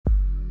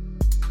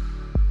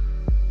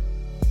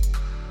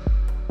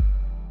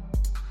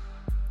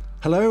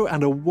Hello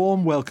and a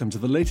warm welcome to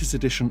the latest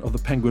edition of the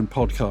Penguin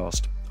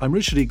Podcast. I'm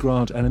Richard E.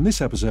 Grant, and in this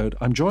episode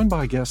I'm joined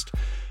by a guest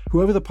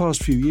who over the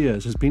past few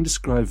years has been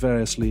described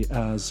variously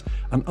as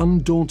an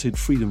undaunted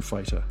freedom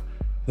fighter,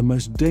 the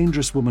most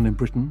dangerous woman in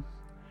Britain,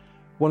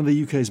 one of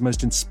the UK's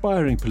most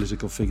inspiring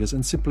political figures,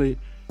 and simply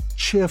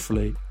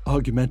cheerfully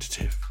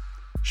argumentative.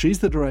 She's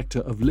the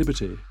director of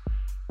Liberty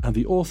and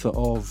the author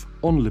of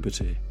On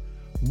Liberty.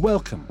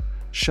 Welcome,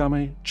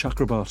 Shami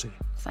Chakrabarti.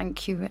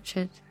 Thank you,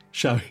 Richard.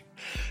 Shami,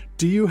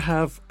 do you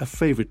have a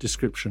favourite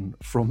description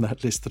from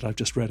that list that I've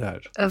just read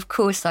out? Of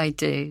course I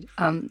do.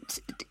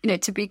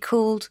 To be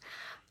called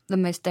the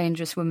most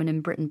dangerous woman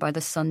in Britain by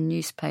the Sun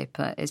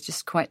newspaper is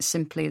just quite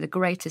simply the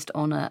greatest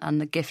honour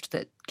and the gift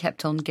that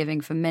kept on giving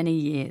for many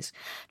years.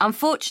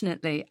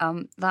 Unfortunately,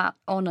 that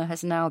honour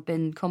has now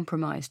been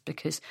compromised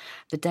because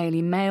the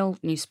Daily Mail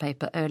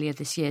newspaper earlier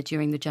this year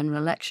during the general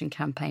election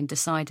campaign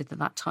decided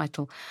that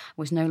title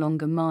was no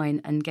longer mine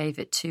and gave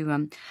it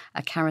to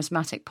a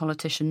charismatic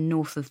politician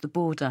north of the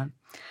border.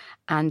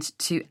 And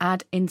to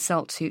add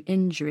insult to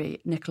injury,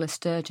 Nicola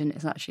Sturgeon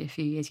is actually a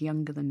few years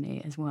younger than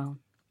me as well.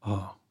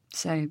 Oh.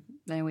 So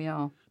there we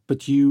are.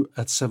 But you,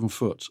 at 7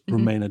 foot,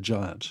 remain a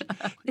giant.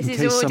 This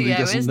is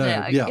audio, isn't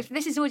it? Yeah. If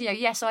this is audio,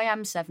 yes, I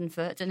am 7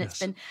 foot, and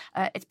yes.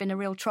 It's been a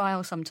real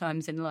trial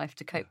sometimes in life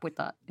to cope with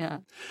that. Yeah.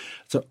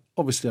 So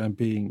obviously, I'm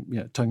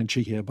being tongue in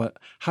cheek here, but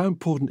how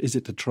important is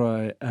it to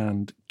try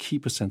and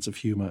keep a sense of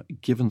humour,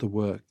 given the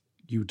work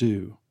you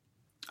do?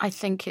 I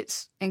think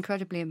it's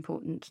incredibly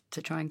important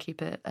to try and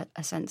keep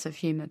a sense of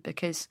humour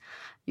because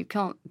you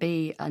can't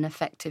be an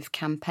effective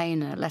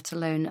campaigner, let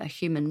alone a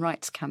human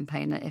rights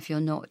campaigner, if you're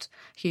not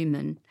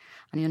human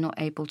and you're not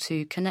able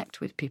to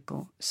connect with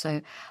people. So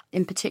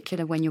in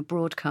particular, when you're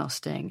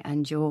broadcasting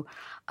and you're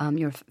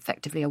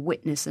effectively a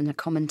witness and a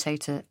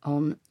commentator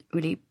on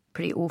really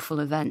pretty awful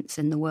events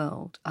in the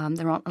world,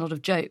 there aren't a lot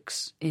of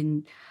jokes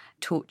in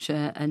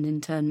torture and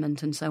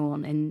internment and so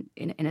on in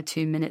a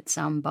 2-minute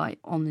soundbite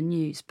on the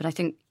news. But I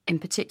think in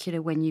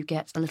particular when you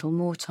get a little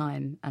more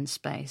time and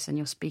space and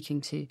you're speaking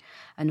to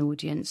an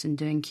audience and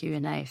doing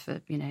Q&A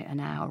for an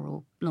hour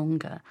or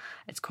longer,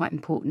 it's quite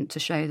important to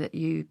show that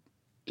you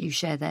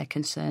share their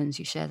concerns,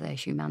 you share their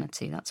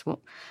humanity. That's what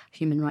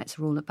human rights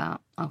are all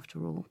about,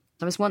 after all.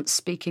 I was once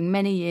speaking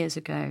many years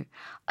ago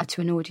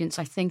to an audience,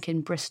 I think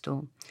in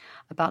Bristol,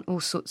 about all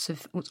sorts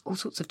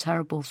of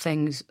terrible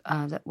things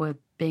that were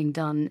being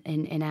done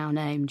in our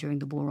name during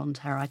the War on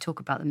Terror. I talk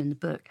about them in the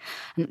book.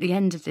 And at the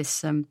end of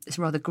this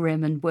rather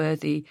grim and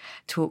worthy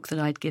talk that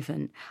I'd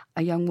given,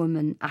 a young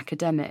woman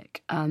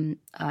academic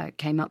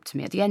came up to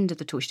me at the end of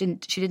the talk. She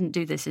didn't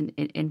do this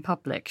in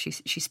public.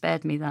 She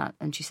spared me that,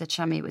 and she said,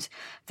 "Shami, it was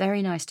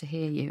very nice to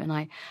hear you, and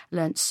I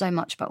learnt so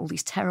much about all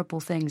these terrible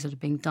things that are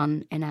being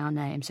done in our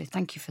name. So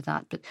thank you for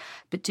that.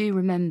 But do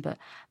remember,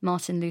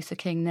 Martin Luther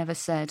King never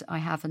said, 'I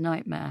have a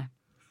nightmare.'"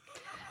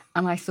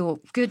 And I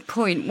thought, good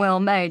point, well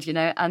made,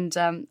 and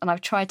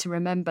I've tried to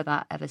remember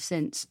that ever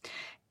since.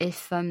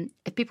 If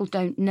people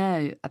don't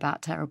know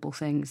about terrible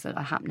things that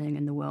are happening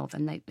in the world,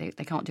 then they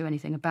can't do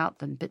anything about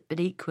them. But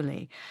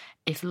equally,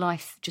 if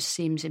life just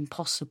seems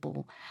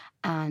impossible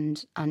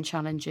and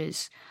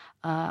challenges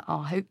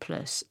are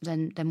hopeless,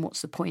 then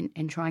what's the point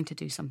in trying to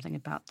do something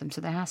about them?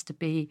 So there has to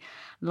be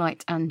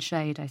light and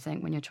shade, I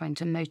think, when you're trying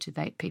to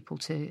motivate people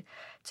to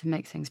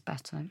make things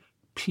better.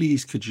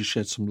 Please, could you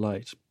shed some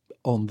light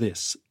on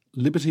this?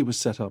 Liberty was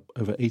set up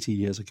over 80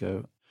 years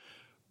ago.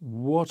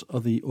 What are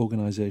the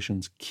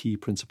organisation's key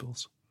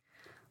principles?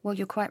 Well,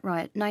 you're quite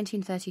right.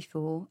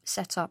 1934,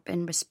 set up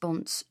in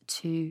response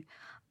to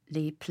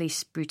the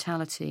police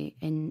brutality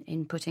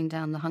in putting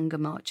down the hunger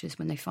marches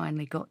when they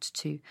finally got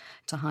to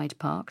Hyde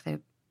Park. They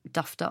were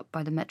duffed up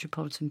by the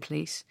Metropolitan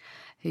Police,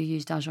 who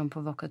used agents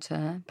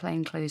provocateurs,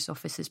 plainclothes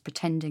officers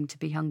pretending to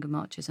be hunger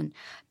marchers and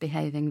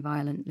behaving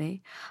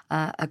violently.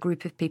 A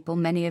group of people,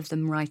 many of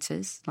them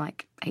writers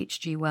like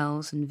H.G.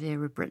 Wells and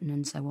Vera Brittain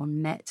and so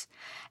on, met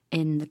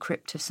in the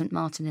crypt of St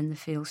Martin in the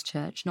Fields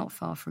Church, not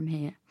far from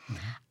here,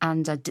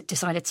 and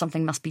decided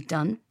something must be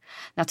done.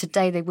 Now,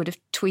 today they would have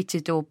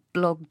tweeted or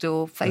blogged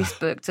or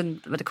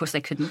Facebooked, but of course they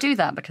couldn't do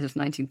that because of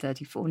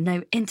 1934.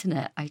 No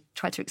internet. I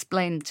tried to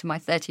explain to my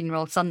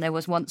 13-year-old son there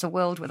was once a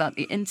world without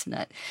the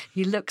internet.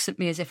 He looks at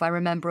me as if I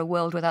remember a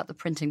world without the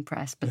printing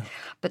press.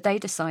 But they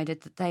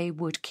decided that they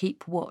would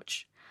keep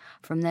watch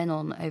from then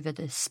on over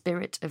the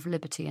spirit of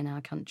liberty in our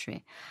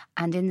country.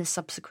 And in the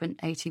subsequent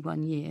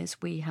 81 years,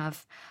 we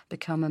have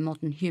become a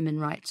modern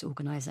human rights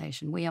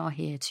organisation. We are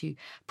here to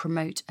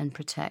promote and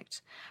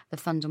protect the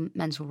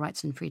fundamental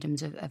rights and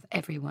freedoms of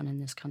everyone in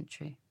this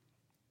country.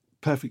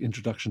 Perfect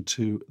introduction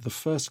to the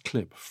first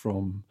clip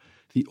from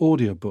the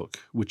audiobook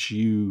which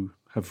you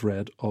have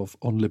read of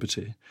On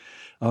Liberty,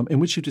 in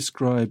which you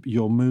describe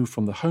your move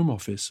from the Home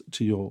Office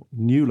to your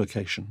new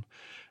location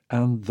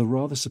and the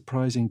rather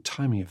surprising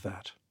timing of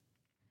that.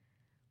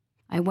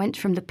 I went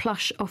from the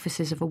plush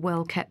offices of a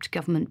well-kept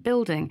government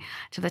building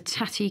to the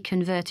tatty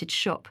converted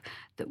shop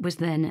that was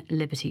then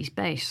Liberty's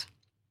base.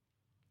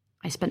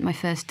 I spent my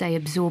first day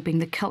absorbing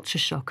the culture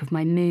shock of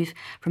my move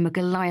from a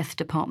Goliath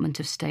Department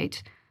of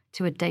State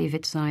to a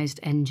David-sized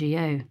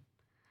NGO.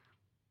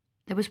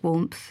 There was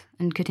warmth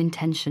and good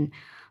intention,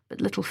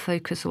 but little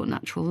focus or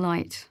natural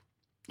light.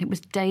 It was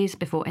days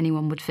before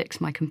anyone would fix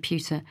my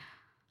computer.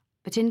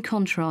 But in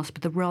contrast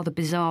with the rather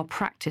bizarre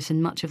practice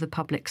in much of the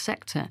public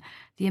sector,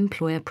 the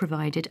employer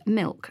provided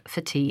milk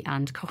for tea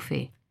and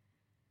coffee.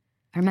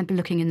 I remember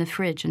looking in the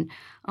fridge and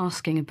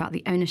asking about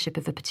the ownership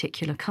of a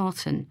particular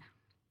carton.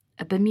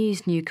 A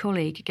bemused new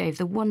colleague gave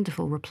the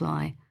wonderful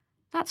reply,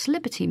 "That's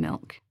Liberty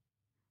milk."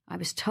 I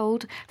was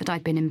told that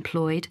I'd been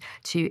employed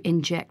to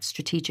inject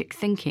strategic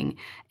thinking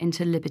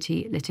into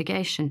Liberty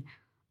litigation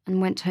and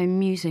went home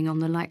musing on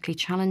the likely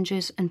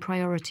challenges and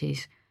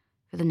priorities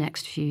for the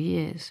next few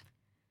years.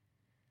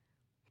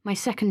 My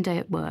second day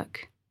at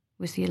work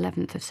was the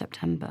 11th of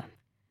September.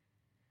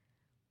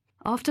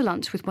 After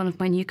lunch with one of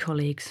my new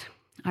colleagues,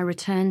 I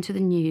returned to the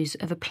news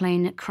of a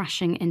plane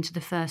crashing into the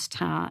first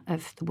tower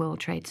of the World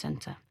Trade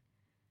Center.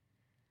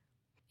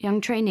 Young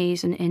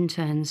trainees and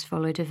interns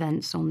followed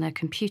events on their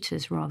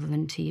computers rather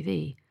than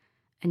TV,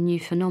 a new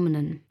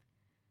phenomenon.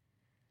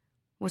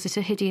 Was it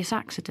a hideous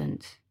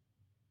accident?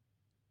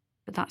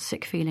 But that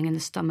sick feeling in the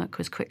stomach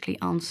was quickly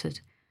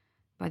answered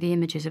by the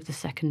images of the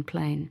second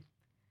plane.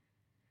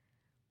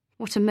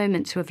 What a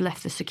moment to have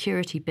left the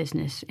security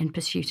business in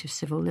pursuit of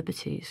civil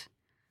liberties.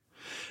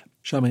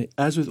 Shami,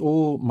 as with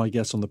all my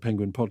guests on the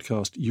Penguin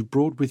podcast, you've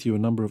brought with you a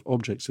number of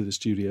objects to the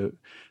studio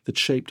that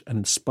shaped and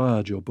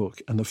inspired your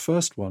book, and the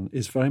first one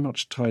is very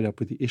much tied up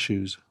with the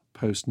issues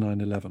post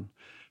 9/11.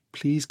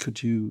 Please,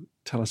 could you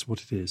tell us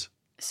what it is?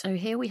 So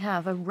here we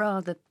have a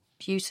rather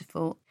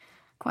beautiful,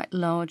 quite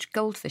large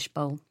goldfish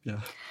bowl.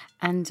 Yeah.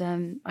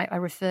 And I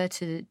refer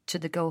to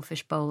the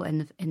goldfish bowl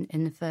in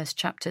the first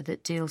chapter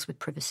that deals with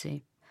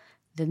privacy.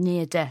 The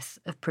near death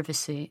of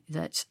privacy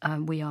that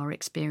we are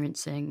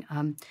experiencing.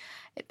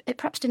 It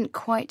perhaps didn't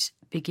quite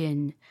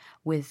begin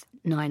with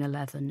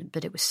 9/11,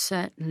 but it was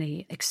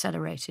certainly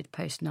accelerated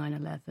post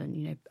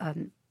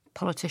 9/11.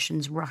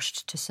 Politicians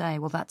rushed to say,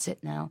 well, that's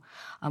it now,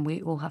 and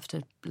we all have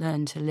to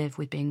learn to live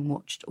with being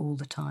watched all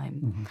the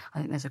time. Mm-hmm. I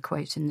think there's a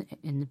quote in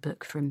the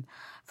book from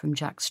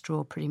Jack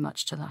Straw pretty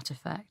much to that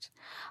effect.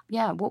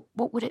 Yeah,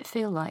 what would it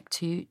feel like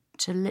to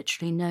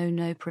literally know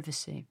no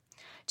privacy?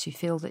 To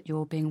feel that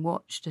you're being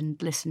watched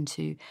and listened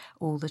to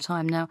all the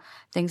time. Now,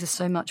 things are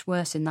so much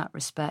worse in that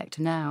respect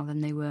now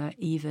than they were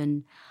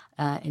even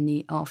in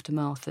the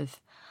aftermath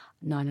of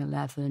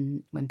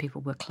 9/11, when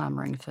people were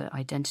clamouring for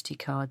identity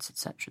cards,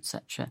 etc.,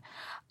 etc.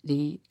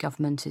 The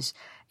government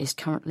is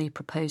currently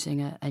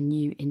proposing a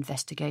new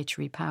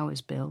investigatory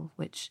powers bill,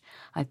 which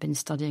I've been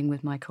studying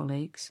with my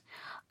colleagues,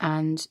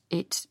 and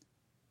it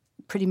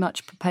pretty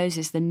much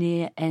proposes the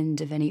near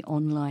end of any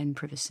online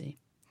privacy.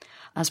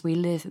 As we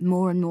live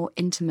more and more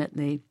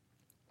intimately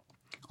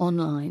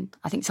online,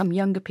 I think some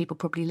younger people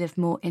probably live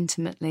more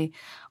intimately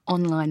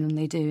online than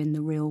they do in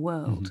the real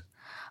world. Mm-hmm.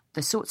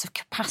 The sorts of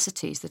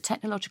capacities, the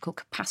technological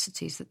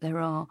capacities that there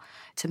are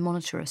to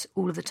monitor us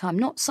all of the time,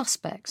 not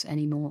suspects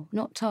anymore,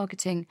 not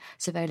targeting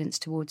surveillance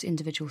towards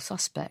individual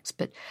suspects,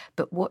 but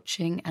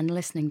watching and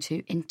listening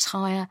to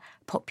entire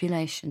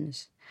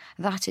populations.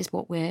 That is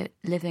what we're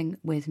living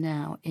with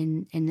now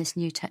in this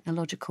new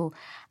technological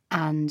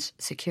and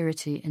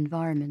security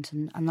environment,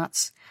 and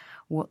that's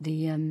what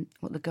the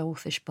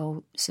goldfish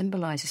bowl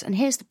symbolises. And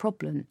here's the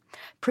problem: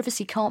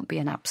 privacy can't be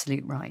an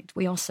absolute right.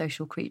 We are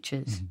social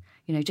creatures.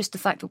 Mm-hmm. Just the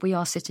fact that we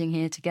are sitting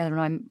here together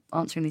and I'm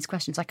answering these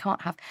questions, I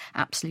can't have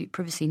absolute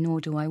privacy, nor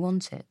do I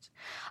want it.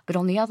 But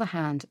on the other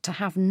hand, to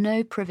have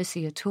no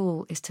privacy at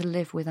all is to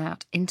live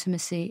without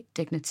intimacy,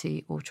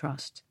 dignity, or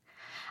trust.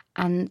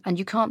 And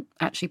you can't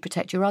actually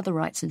protect your other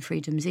rights and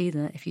freedoms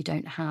either if you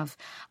don't have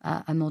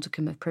a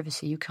modicum of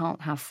privacy. You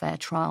can't have fair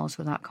trials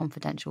without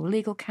confidential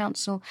legal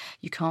counsel.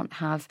 You can't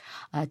have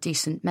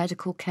decent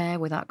medical care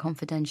without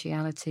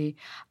confidentiality.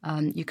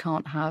 You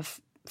can't have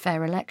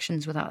fair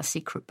elections without a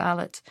secret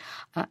ballot.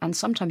 And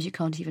sometimes you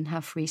can't even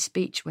have free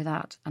speech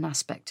without an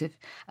aspect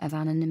of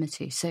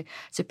anonymity. So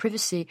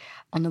privacy,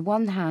 on the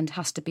one hand,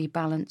 has to be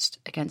balanced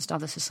against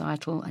other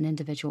societal and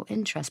individual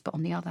interests, but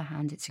on the other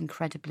hand, it's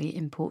incredibly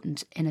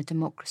important in a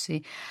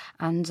democracy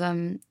and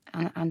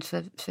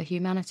for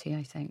humanity,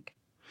 I think.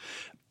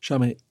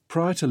 Shami,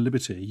 prior to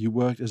Liberty, you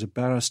worked as a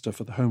barrister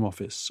for the Home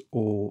Office,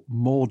 or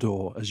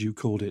Mordor, as you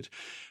called it.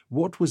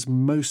 What was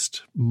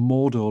most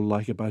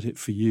Mordor-like about it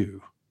for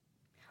you?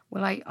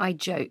 Well, I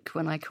joke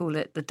when I call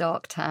it the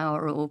Dark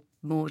Tower or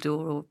Mordor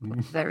or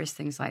various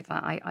things like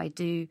that. I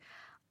do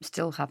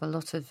still have a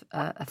lot of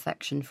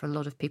affection for a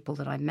lot of people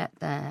that I met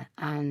there,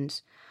 and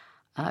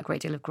a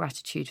great deal of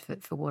gratitude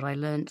for what I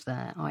learnt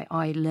there.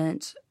 I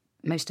learnt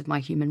most of my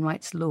human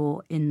rights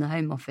law in the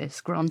Home Office,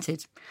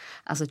 granted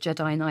as a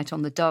Jedi Knight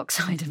on the dark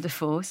side of the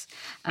Force,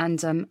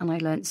 and I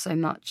learnt so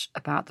much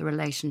about the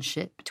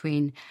relationship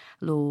between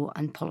law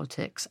and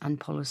politics and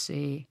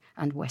policy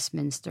and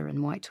Westminster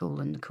and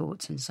Whitehall and the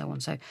courts and so on.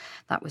 So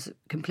that was a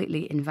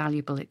completely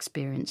invaluable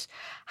experience.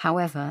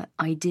 However,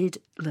 I did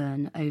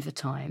learn over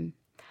time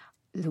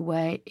the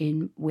way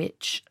in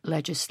which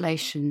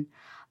legislation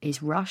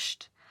is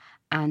rushed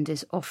and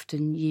is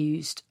often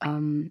used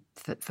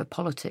for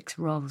politics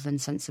rather than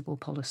sensible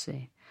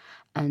policy.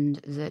 And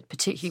that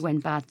particularly when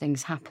bad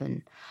things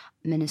happen,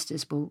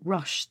 ministers will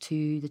rush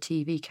to the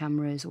TV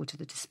cameras or to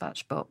the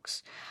dispatch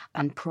box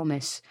and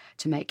promise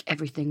to make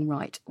everything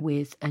right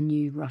with a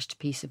new rushed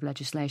piece of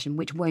legislation,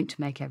 which won't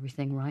make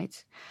everything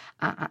right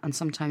and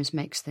sometimes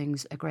makes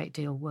things a great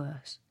deal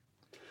worse.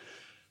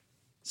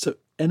 So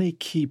any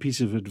key piece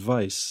of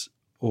advice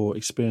or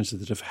experiences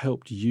that have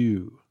helped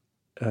you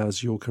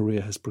as your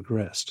career has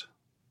progressed?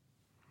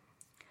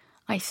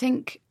 I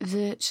think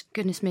that,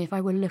 goodness me, if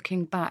I were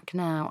looking back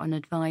now and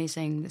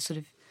advising the sort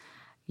of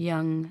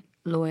young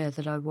lawyer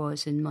that I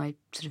was in my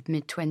sort of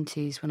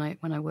mid-20s when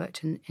I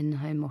worked in the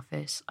Home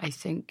Office, I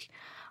think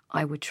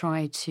I would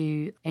try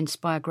to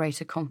inspire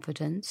greater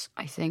confidence.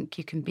 I think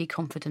you can be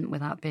confident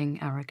without being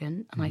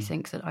arrogant. And I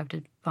think that I would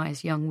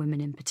advise young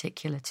women in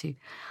particular to,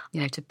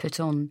 to put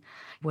on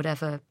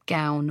whatever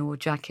gown or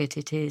jacket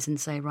it is and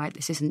say, right,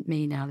 this isn't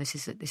me now. This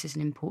is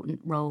an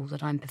important role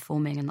that I'm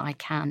performing and I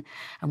can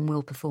and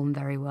will perform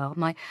very well.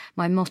 My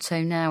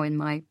motto now in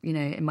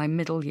my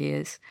middle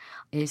years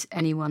is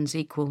anyone's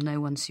equal,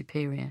 no one's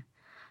superior.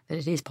 That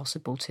it is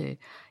possible to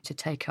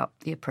take up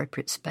the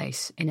appropriate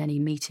space in any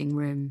meeting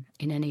room,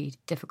 in any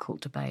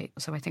difficult debate.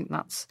 So I think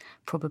that's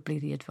probably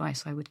the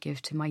advice I would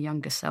give to my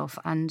younger self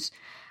and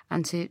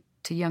to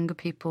younger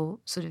people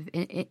sort of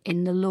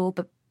in the law,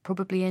 but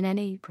probably in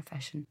any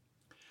profession.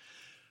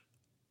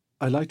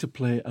 I'd like to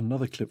play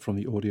another clip from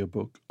the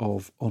audiobook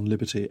of On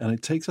Liberty, and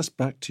it takes us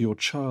back to your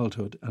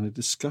childhood and a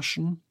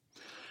discussion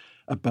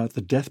about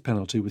the death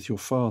penalty with your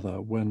father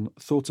when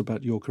thoughts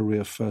about your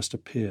career first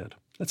appeared.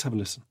 Let's have a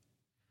listen.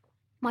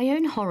 My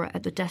own horror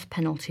at the death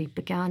penalty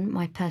began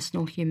my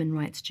personal human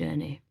rights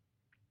journey.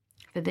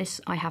 For this,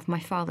 I have my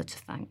father to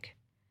thank.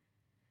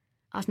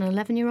 As an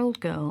 11-year-old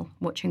girl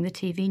watching the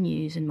TV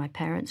news in my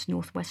parents'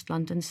 northwest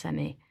London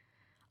semi,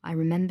 I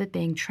remember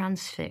being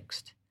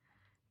transfixed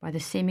by the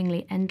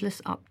seemingly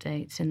endless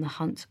updates in the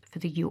hunt for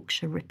the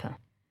Yorkshire Ripper.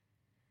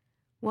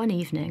 One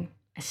evening,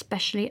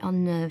 especially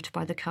unnerved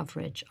by the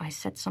coverage, I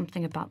said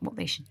something about what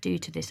they should do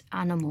to this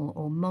animal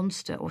or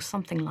monster or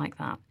something like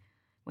that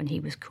when he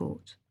was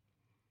caught.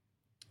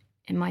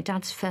 In my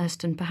dad's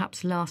first and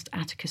perhaps last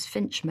Atticus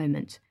Finch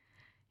moment,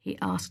 he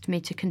asked me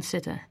to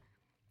consider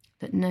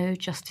that no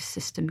justice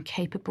system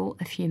capable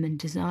of human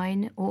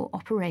design or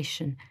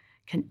operation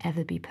can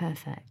ever be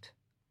perfect.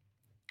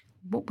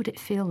 What would it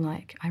feel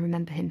like, I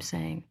remember him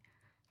saying,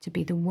 to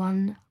be the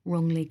one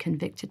wrongly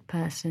convicted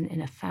person in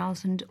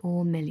 1,000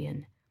 or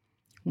million,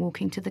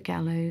 walking to the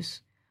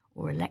gallows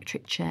or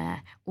electric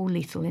chair or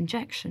lethal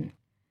injection?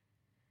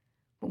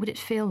 What would it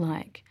feel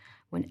like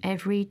when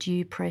every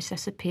due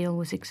process appeal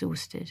was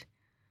exhausted,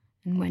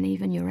 and when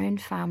even your own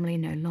family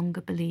no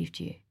longer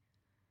believed you,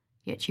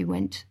 yet you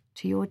went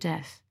to your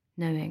death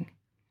knowing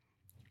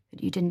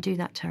that you didn't do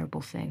that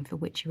terrible thing for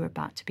which you were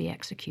about to be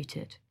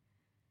executed?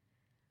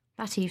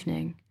 That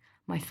evening,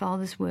 my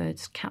father's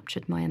words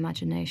captured my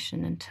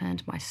imagination and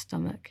turned my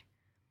stomach,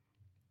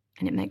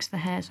 and it makes the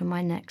hairs on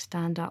my neck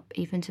stand up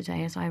even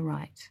today as I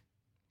write.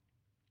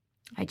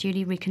 I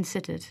duly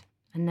reconsidered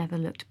and never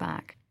looked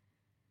back.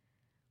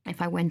 If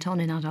I went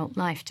on in adult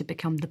life to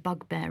become the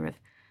bugbear of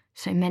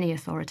so many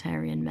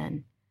authoritarian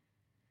men,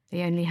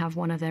 they only have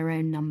one of their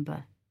own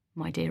number,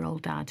 my dear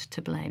old dad,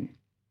 to blame.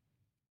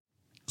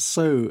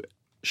 So,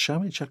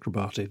 Shami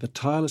Chakrabarti, the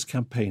tireless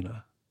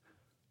campaigner,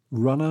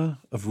 runner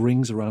of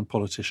rings around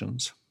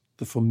politicians,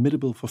 the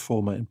formidable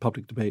performer in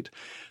public debate,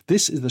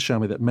 this is the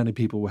Shami that many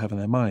people will have in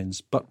their minds.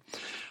 But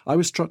I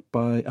was struck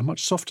by a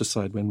much softer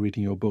side when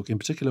reading your book, in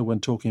particular when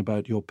talking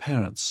about your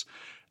parents.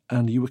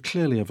 And you were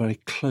clearly a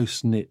very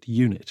close-knit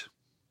unit.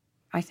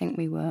 I think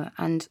we were.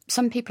 And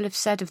some people have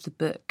said of the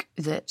book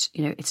that,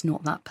 it's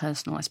not that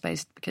personal, I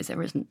suppose, because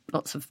there isn't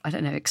lots of,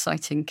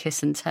 exciting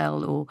kiss and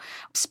tell or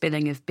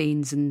spilling of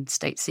beans and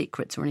state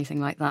secrets or anything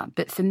like that.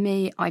 But for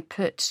me, I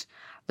put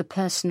the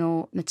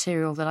personal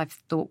material that I've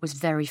thought was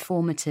very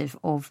formative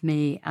of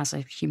me as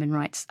a human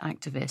rights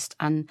activist.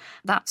 And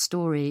that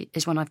story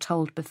is one I've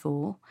told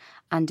before,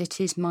 and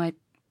it is my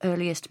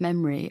earliest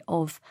memory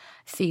of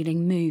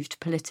feeling moved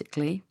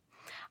politically.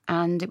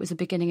 And it was the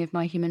beginning of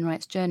my human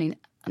rights journey.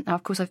 Now,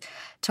 of course, I've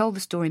told the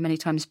story many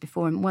times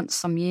before, and once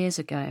some years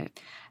ago,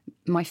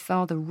 my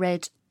father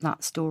read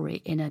that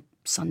story in a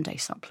Sunday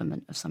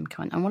supplement of some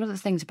kind. And one of the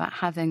things about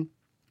having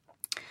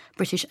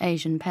British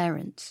Asian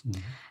parents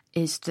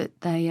is that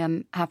they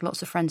have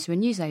lots of friends who are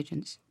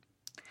newsagents.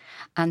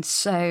 And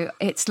so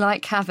it's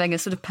like having a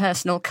sort of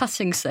personal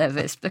cutting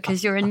service,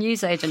 because you're a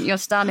newsagent, you're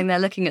standing there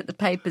looking at the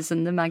papers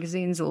and the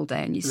magazines all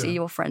day and you see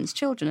your friends'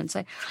 children. And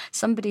so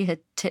somebody had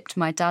tipped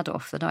my dad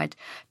off that I'd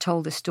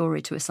told this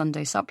story to a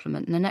Sunday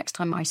supplement. And the next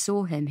time I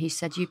saw him, he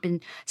said, "You've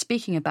been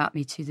speaking about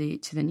me to the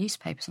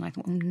newspapers." And I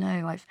thought, oh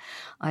no,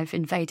 I've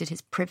invaded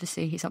his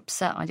privacy. He's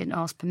upset. I didn't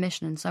ask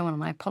permission and so on.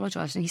 And I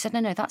apologised. And he said,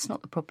 no, that's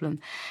not the problem.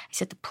 He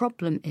said, the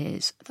problem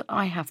is that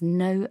I have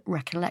no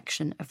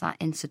recollection of that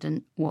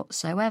incident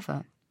whatsoever.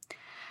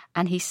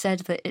 And he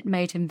said that it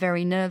made him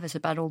very nervous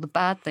about all the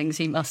bad things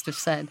he must have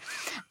said.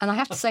 And I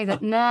have to say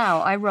that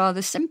now I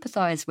rather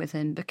sympathise with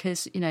him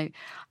because,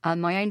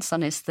 my own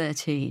son is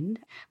 13.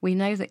 We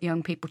know that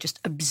young people just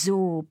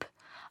absorb,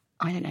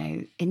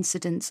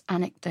 incidents,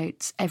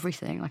 anecdotes,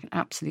 everything like an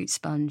absolute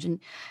sponge. And,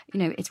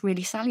 it's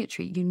really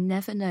salutary. You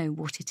never know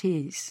what it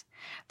is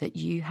that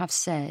you have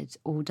said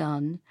or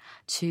done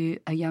to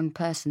a young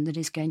person that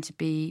is going to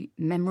be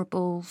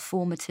memorable,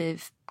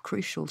 formative,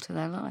 crucial to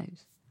their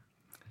lives.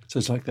 So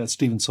it's like that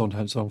Stephen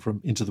Sondheim song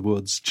from Into the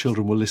Woods,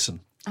 Children Will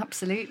Listen.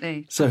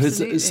 Absolutely. So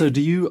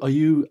absolutely. Are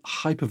you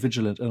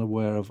hyper-vigilant and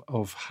aware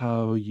of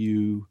how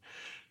you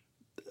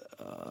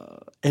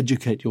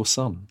educate your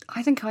son?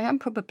 I think I am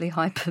probably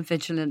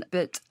hyper-vigilant,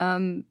 but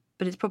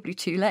it's probably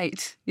too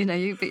late.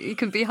 You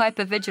can be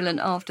hyper-vigilant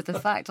after the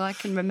fact. I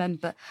can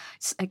remember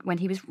when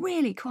he was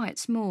really quite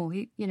small,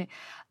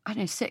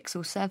 6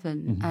 or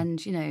 7,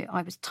 and,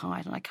 I was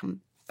tired and I come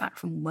back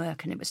from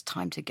work and it was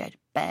time to go to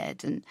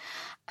bed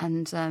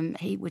and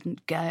he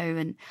wouldn't go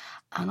and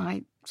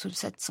I sort of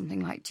said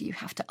something like, do you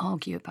have to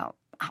argue about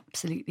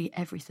absolutely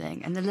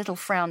everything? And the little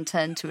frown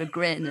turned to a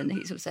grin and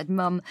he sort of said,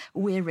 Mum,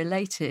 we're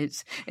related.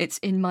 It's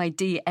in my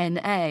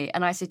DNA.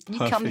 And I said, you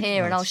come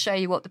here and I'll show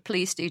you what the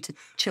police do to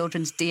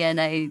children's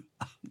DNA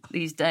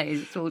these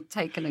days. It's all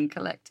taken and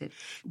collected.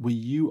 Were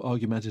you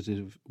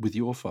argumentative with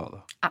your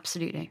father?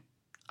 Absolutely.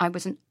 I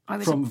was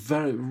right from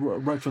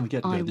the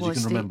get-go, did you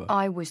can remember?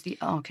 I was the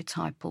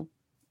archetypal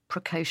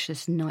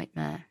precocious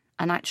nightmare.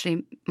 And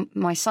actually,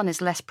 my son is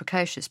less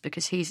precocious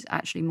because he's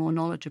actually more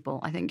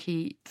knowledgeable. I think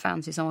he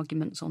founds his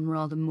arguments on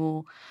rather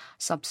more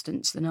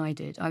substance than I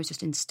did. I was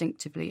just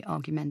instinctively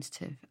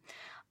argumentative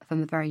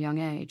from a very young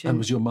age. And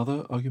was your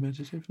mother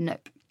argumentative?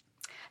 Nope.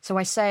 So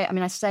I say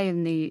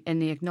in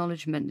the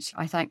acknowledgements,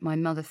 I thank my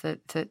mother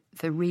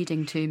for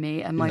reading to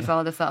me and my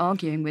father for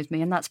arguing with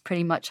me, and that's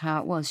pretty much how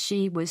it was.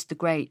 She was the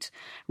great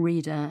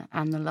reader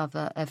and the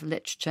lover of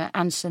literature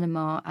and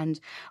cinema and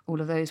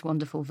all of those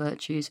wonderful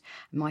virtues.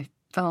 My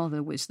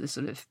father was the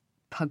sort of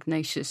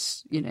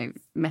pugnacious,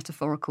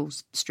 metaphorical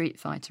street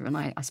fighter, and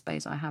I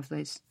suppose I have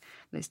those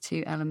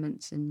two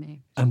elements in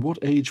me. And what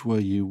age were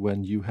you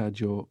when you had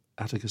your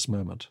Atticus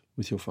moment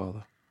with your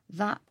father?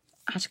 That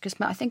Atticus,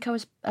 I think I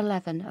was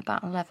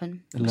about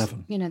 11.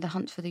 11. The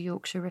hunt for the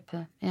Yorkshire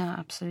Ripper. Yeah,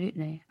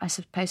 absolutely. I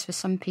suppose for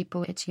some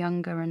people it's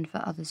younger and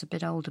for others a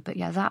bit older. But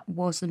yeah, that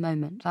was the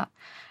moment,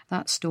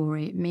 that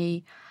story.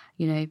 Me,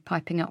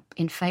 piping up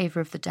in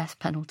favour of the death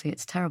penalty.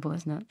 It's terrible,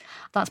 isn't it?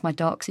 That's my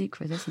dark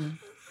secret, isn't it?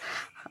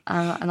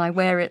 And I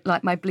wear it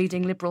like my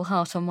bleeding liberal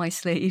heart on my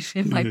sleeve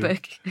in my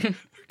book.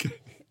 Okay.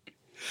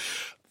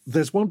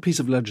 There's one piece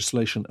of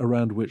legislation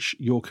around which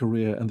your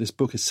career and this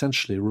book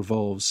essentially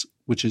revolves,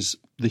 which is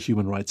the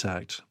Human Rights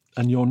Act.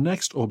 And your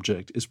next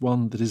object is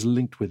one that is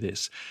linked with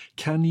this.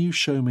 Can you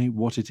show me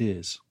what it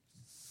is?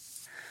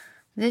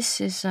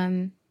 This is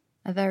a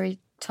very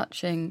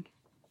touching,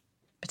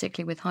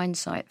 particularly with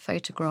hindsight,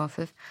 photograph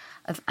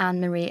of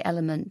Anne-Marie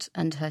Element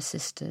and her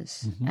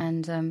sisters. Mm-hmm.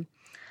 And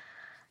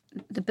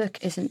the book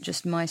isn't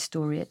just my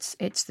story.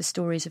 It's the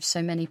stories of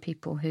so many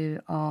people who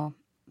are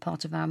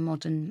part of our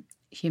modern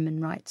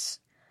human rights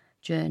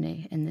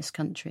journey in this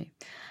country.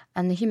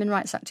 And the Human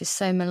Rights Act is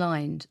so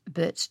maligned,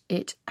 but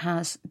it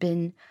has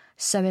been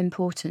so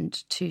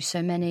important to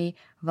so many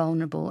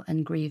vulnerable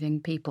and grieving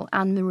people.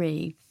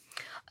 Anne-Marie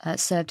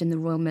served in the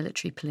Royal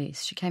Military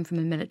Police. She came from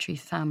a military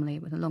family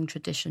with a long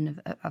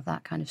tradition of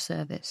that kind of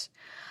service.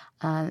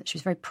 She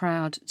was very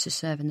proud to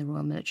serve in the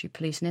Royal Military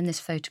Police, and in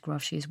this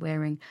photograph she is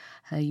wearing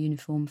her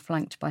uniform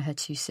flanked by her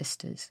two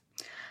sisters.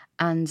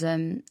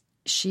 And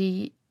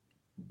she,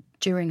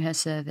 during her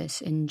service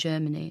in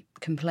Germany,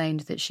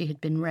 complained that she had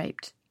been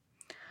raped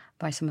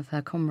by some of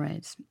her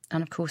comrades.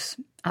 And of course,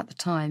 at the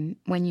time,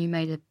 when you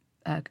made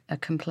a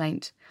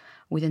complaint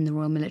within the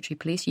Royal Military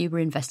Police, you were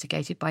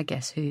investigated by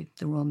guess who?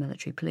 The Royal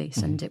Military Police.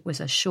 Mm-hmm. And it was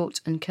a short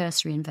and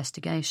cursory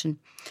investigation,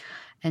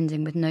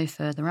 ending with no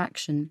further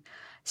action,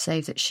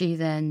 save that she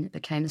then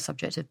became the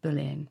subject of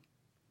bullying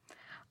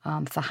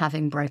for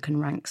having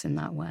broken ranks in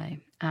that way.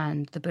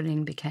 And the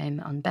bullying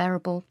became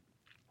unbearable.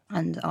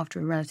 And after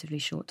a relatively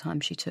short time,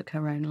 she took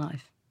her own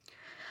life.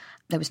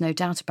 There was no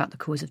doubt about the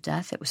cause of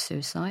death. It was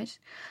suicide.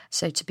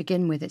 So to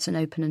begin with, it's an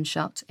open and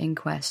shut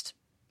inquest.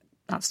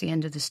 That's the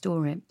end of the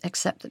story,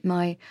 except that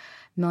my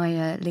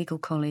legal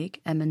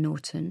colleague, Emma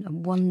Norton, a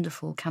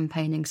wonderful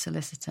campaigning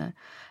solicitor,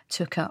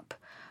 took up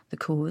the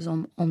cause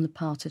on the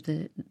part of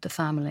the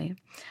family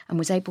and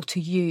was able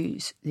to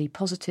use the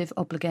positive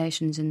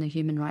obligations in the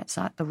Human Rights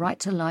Act, the right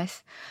to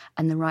life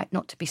and the right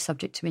not to be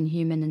subject to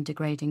inhuman and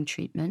degrading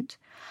treatment,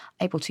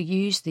 able to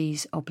use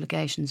these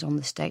obligations on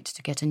the state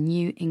to get a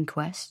new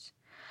inquest,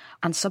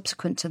 and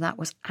subsequent to that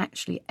was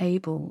actually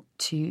able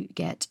to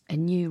get a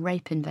new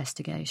rape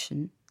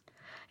investigation,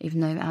 even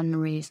though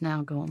Anne-Marie is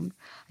now gone,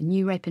 a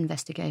new rape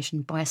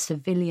investigation by a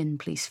civilian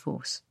police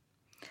force.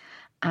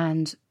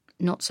 And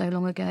not so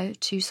long ago,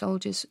 2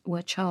 soldiers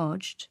were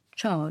charged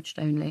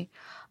only,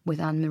 with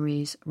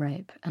Anne-Marie's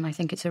rape. And I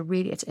think it's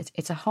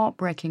a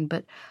heartbreaking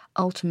but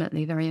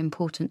ultimately very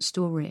important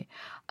story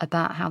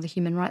about how the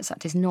Human Rights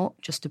Act is not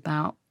just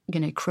about,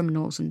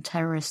 criminals and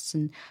terrorists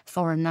and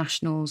foreign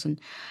nationals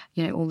and,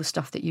 all the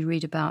stuff that you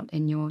read about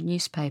in your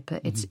newspaper.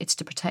 It's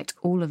to protect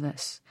all of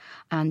us.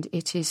 And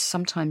it is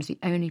sometimes the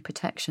only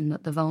protection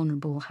that the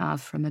vulnerable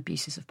have from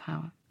abuses of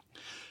power.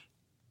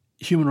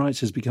 Human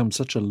rights has become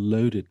such a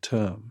loaded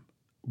term.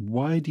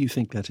 Why do you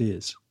think that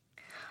is?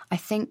 I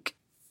think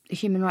the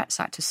Human Rights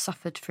Act has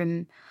suffered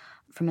from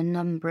a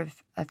number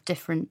of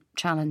different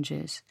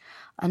challenges.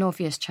 An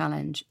obvious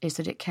challenge is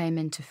that it came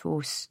into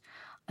force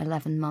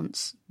 11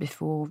 months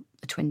before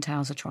the Twin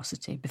Towers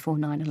atrocity, before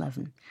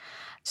 9/11.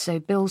 So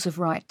bills of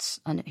rights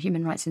and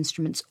human rights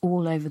instruments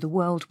all over the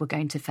world were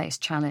going to face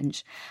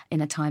challenge in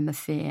a time of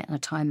fear and a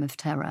time of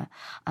terror.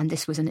 And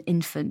this was an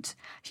infant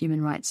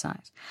Human Rights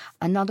Act.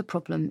 Another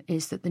problem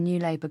is that the new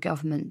Labour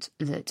government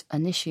that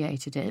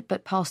initiated it,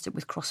 but passed it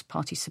with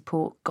cross-party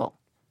support, got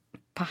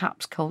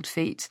perhaps cold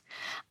feet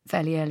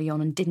fairly early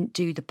on and didn't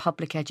do the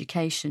public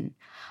education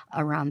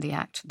around the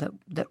Act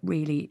that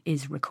really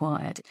is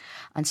required.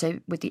 And so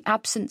with the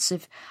absence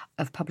of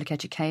public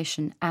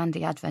education and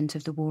the advent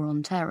of the war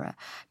on terror,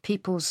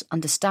 people's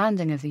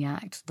understanding of the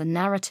Act, the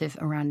narrative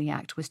around the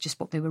Act was just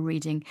what they were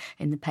reading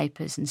in the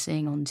papers and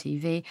seeing on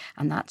TV,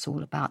 and that's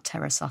all about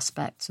terror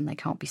suspects and they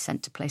can't be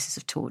sent to places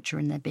of torture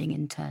and they're being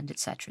interned,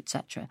 etc.,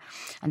 etc.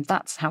 And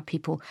that's how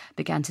people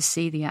began to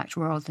see the Act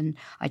rather than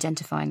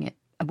identifying it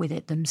with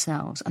it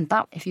themselves. And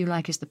that, if you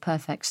like, is the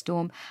perfect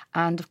storm.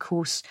 And of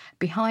course,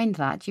 behind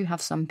that, you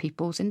have some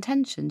people's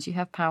intentions. You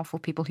have powerful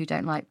people who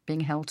don't like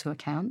being held to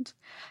account.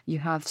 You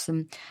have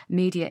some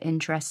media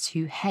interests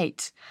who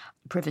hate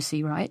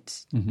privacy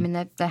rights. I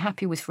mean, they're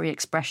happy with free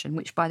expression,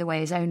 which, by the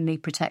way, is only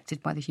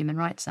protected by the Human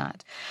Rights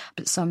Act.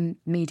 But some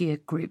media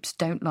groups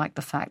don't like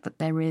the fact that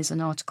there is an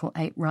Article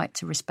 8 right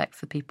to respect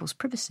for people's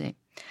privacy.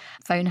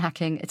 Phone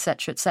hacking,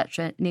 etc.,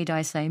 etc. Need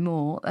I say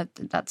more?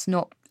 That's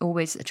not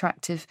always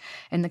attractive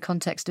in the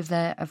context of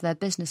their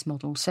business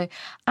model. So,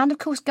 and of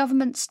course,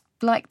 governments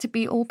like to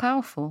be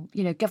all-powerful.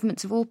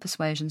 Governments of all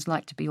persuasions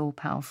like to be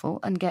all-powerful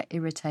and get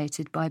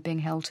irritated by being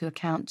held to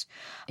account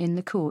in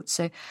the courts.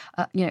 So,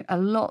 a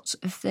lot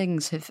of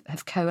things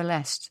have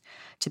coalesced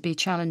to be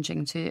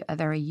challenging to a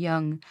very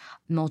young,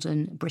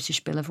 modern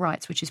British Bill of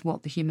Rights, which is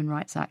what the Human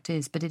Rights Act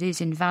is. But it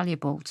is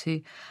invaluable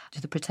to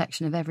the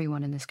protection of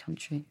everyone in this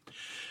country.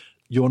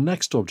 Your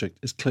next object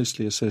is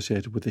closely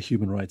associated with the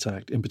Human Rights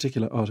Act, in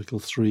particular Article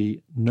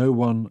 3, no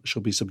one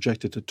shall be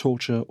subjected to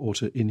torture or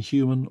to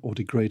inhuman or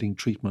degrading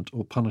treatment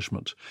or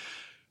punishment.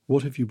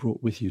 What have you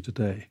brought with you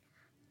today?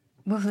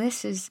 Well,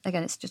 this is,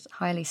 again, it's just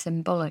highly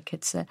symbolic.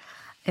 It's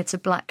a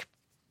black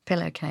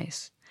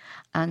pillowcase,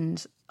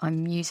 and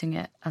I'm using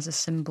it as a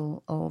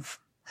symbol of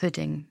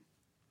hooding,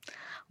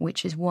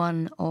 which is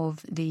one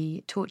of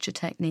the torture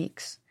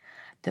techniques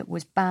that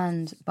was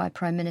banned by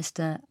Prime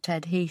Minister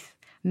Ted Heath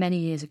many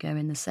years ago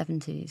in the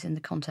 70s in the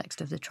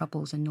context of the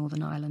Troubles in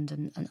Northern Ireland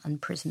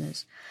and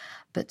prisoners,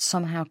 but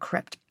somehow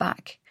crept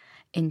back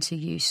into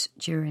use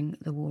during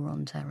the War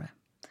on Terror.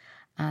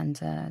 And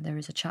there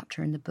is a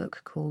chapter in the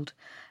book called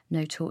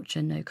No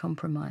Torture, No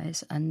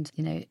Compromise. And,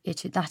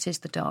 that is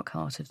the dark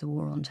heart of the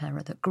War on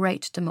Terror, that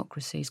great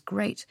democracies,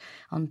 great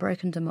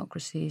unbroken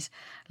democracies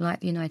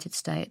like the United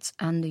States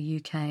and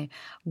the UK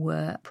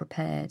were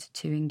prepared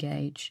to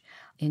engage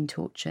in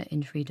torture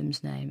in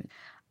freedom's name.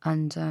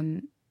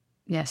 And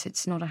yes,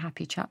 it's not a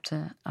happy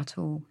chapter at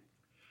all.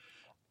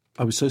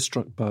 I was so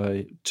struck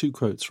by two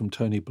quotes from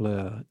Tony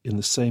Blair in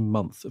the same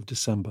month of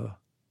December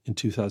in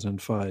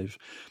 2005.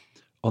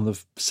 On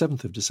the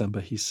 7th of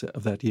December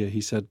of that year,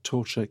 he said,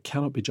 torture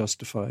cannot be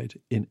justified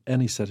in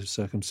any set of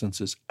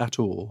circumstances at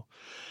all.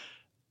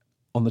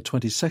 On the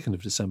 22nd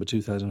of December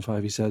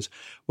 2005, he says,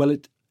 well,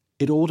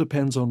 it all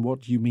depends on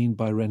what you mean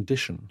by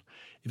rendition.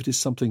 If it is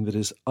something that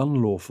is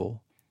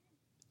unlawful,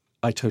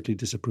 I totally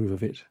disapprove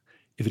of it.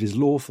 If it is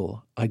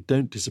lawful, I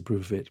don't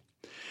disapprove of it.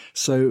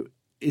 So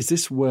is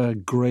this where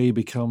grey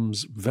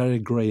becomes very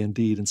grey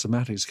indeed and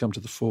semantics come to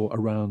the fore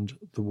around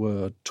the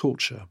word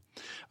torture,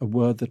 a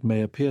word that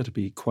may appear to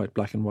be quite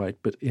black and white,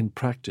 but in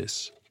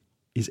practice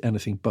is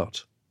anything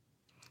but?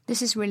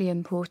 This is really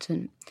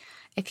important.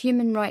 If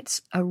human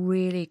rights are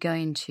really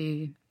going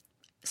to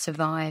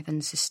survive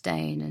and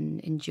sustain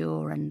and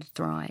endure and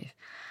thrive,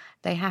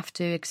 they have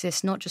to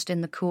exist not just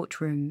in the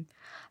courtroom,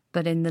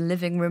 but in the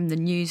living room, the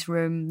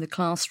newsroom, the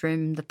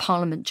classroom, the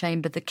parliament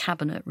chamber, the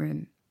cabinet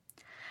room.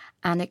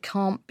 And it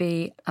can't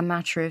be a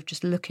matter of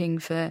just looking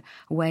for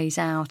ways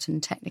out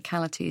and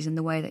technicalities in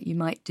the way that you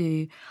might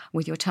do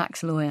with your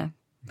tax lawyer.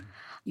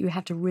 You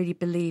have to really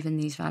believe in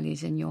these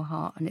values in your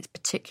heart, and it's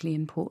particularly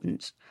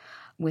important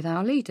with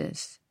our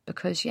leaders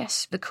because,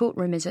 yes, the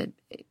courtroom is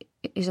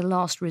a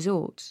last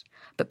resort,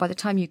 but by the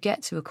time you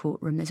get to a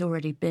courtroom, there's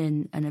already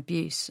been an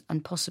abuse,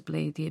 and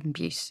possibly the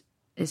abuse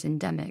is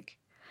endemic.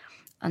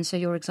 And so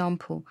your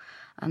example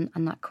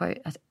and that quote,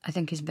 I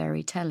think, is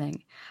very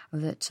telling,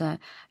 that,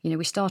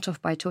 we start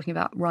off by talking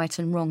about right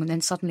and wrong, and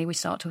then suddenly we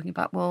start talking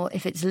about, well,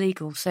 if it's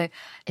legal. So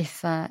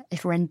if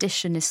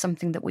rendition is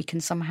something that we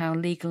can somehow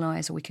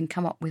legalise, or we can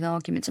come up with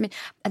arguments. I mean,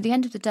 at the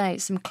end of the day,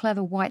 some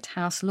clever White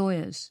House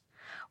lawyers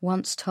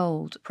once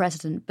told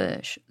President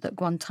Bush that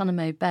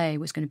Guantanamo Bay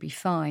was going to be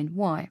fine.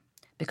 Why?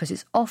 Because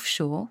it's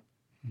offshore.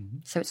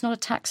 So it's not a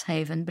tax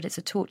haven, but it's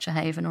a torture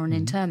haven or an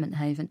internment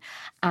haven.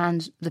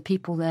 And the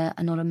people there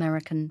are not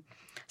American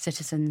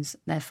citizens,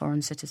 they're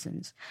foreign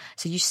citizens.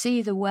 So you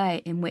see the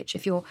way in which,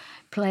 if you're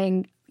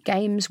playing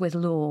games with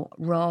law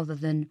rather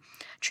than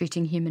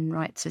treating human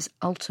rights as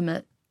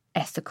ultimate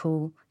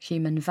ethical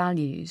human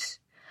values,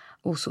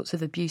 all sorts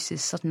of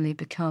abuses suddenly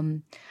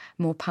become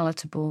more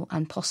palatable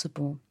and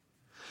possible.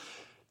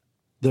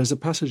 There's a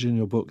passage in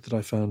your book that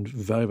I found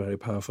very, very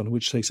powerful, and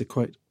which takes a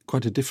quite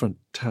a different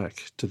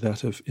tack to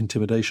that of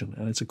intimidation.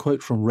 And it's a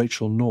quote from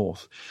Rachel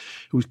North,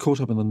 who was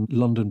caught up in the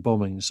London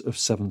bombings of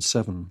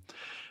 7/7,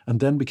 and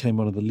then became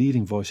one of the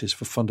leading voices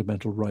for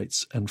fundamental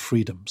rights and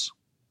freedoms.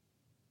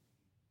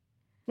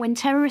 When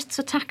terrorists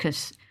attack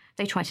us,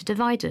 they try to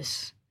divide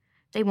us.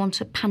 They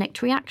want a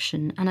panicked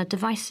reaction and a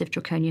divisive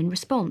draconian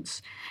response.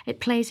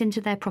 It plays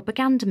into their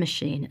propaganda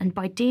machine, and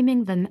by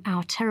deeming them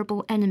our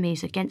terrible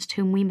enemies against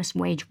whom we must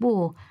wage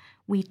war,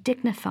 we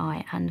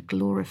dignify and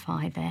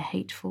glorify their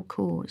hateful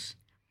cause.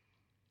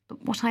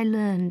 But what I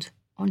learned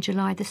on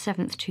July the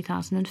 7th,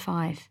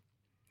 2005,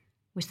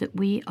 was that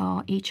we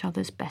are each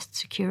other's best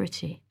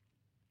security.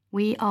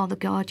 We are the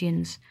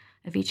guardians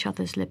of each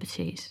other's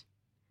liberties.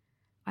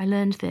 I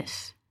learned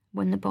this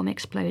when the bomb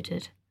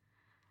exploded,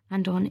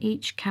 and on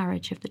each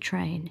carriage of the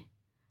train,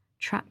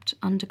 trapped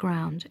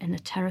underground in the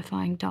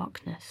terrifying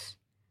darkness,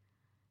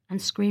 and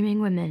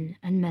screaming women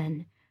and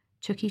men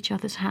took each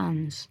other's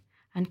hands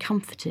and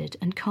comforted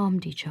and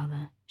calmed each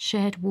other,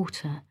 shared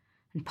water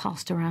and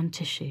passed around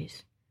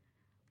tissues,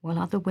 while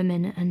other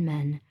women and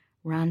men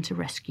ran to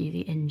rescue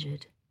the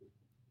injured.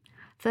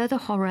 Further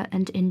horror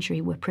and injury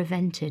were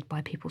prevented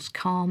by people's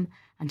calm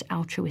and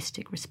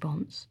altruistic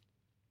response.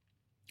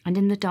 And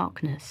in the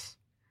darkness,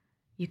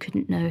 you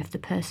couldn't know if the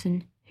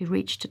person who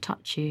reached to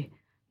touch you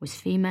was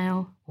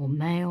female or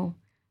male,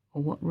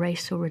 or what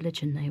race or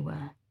religion they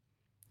were.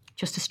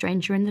 Just a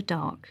stranger in the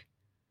dark,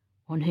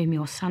 on whom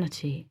your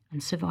sanity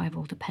and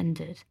survival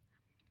depended.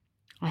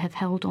 I have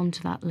held on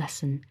to that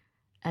lesson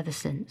ever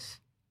since.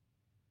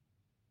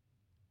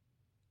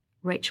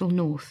 Rachel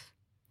North,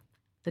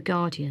 The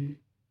Guardian,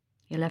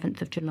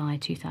 11th of July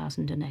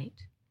 2008.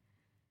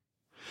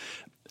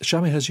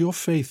 Shami, has your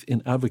faith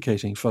in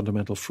advocating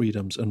fundamental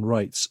freedoms and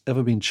rights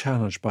ever been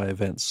challenged by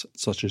events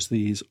such as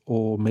these,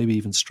 or maybe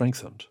even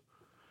strengthened?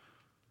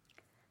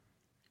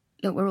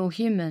 Look, we're all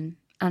human,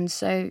 and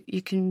so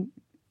you can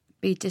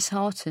be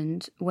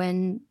disheartened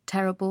when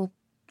terrible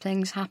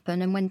things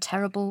happen and when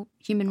terrible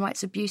human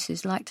rights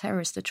abuses like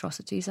terrorist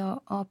atrocities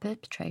are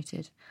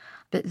perpetrated.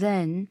 But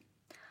then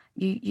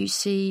you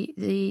see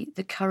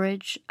the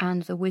courage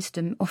and the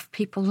wisdom of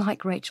people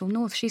like Rachel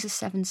North. She's a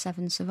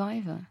 7/7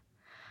 survivor.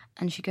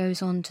 And she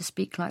goes on to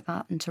speak like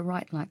that and to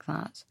write like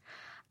that.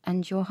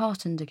 And you're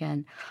heartened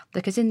again.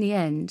 Because in the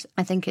end,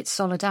 I think it's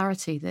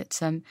solidarity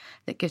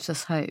that gives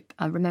us hope.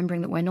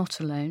 Remembering that we're not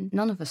alone.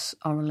 None of us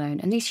are alone.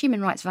 And these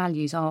human rights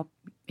values are,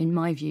 in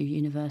my view,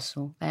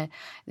 universal.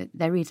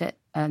 They're either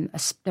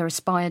they're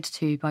aspired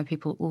to by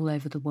people all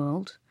over the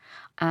world.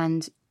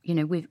 And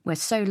we're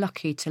so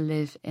lucky to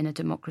live in a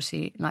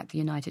democracy like the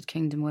United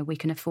Kingdom, where we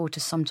can afford to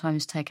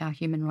sometimes take our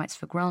human rights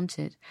for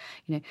granted.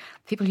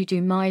 People who do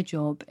my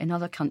job in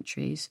other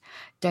countries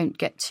don't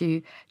get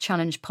to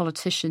challenge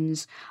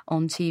politicians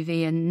on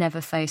TV and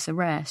never face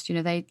arrest.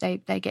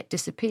 They get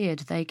disappeared,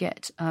 they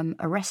get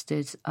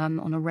arrested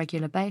on a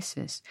regular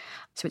basis.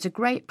 So it's a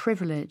great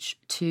privilege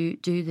to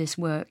do this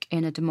work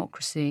in a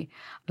democracy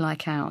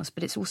like ours,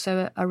 but it's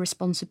also a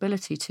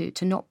responsibility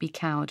to not be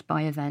cowed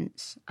by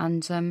events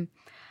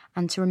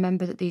and to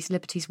remember that these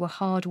liberties were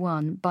hard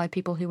won by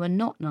people who were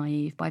not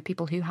naive, by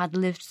people who had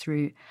lived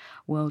through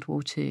World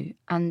War II.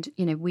 And,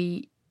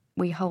 we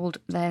hold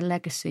their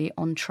legacy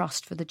on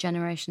trust for the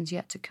generations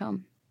yet to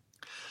come.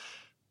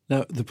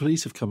 Now, the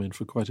police have come in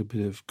for quite a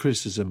bit of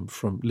criticism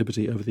from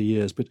Liberty over the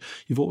years, but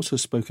you've also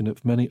spoken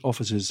of many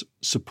officers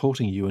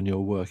supporting you in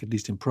your work, at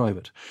least in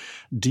private.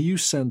 Do you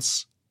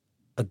sense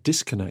a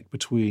disconnect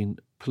between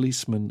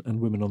policemen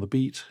and women on the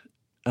beat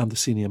and the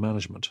senior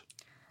management?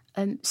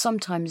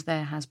 Sometimes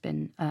there has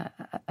been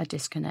a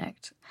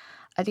disconnect.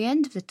 At the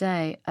end of the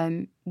day,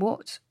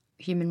 what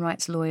human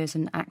rights lawyers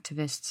and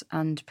activists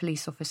and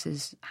police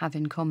officers have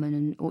in common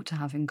and ought to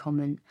have in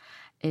common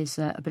is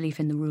a belief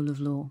in the rule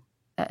of law.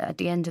 At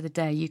the end of the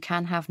day, you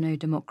can have no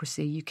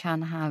democracy, you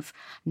can have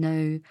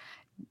no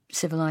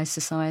civilised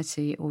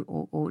society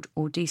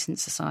or decent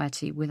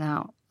society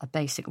without a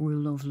basic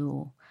rule of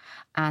law.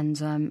 and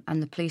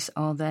the police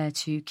are there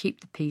to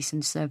keep the peace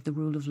and serve the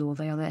rule of law.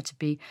 They are there to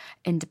be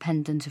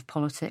independent of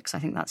politics. I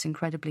think that's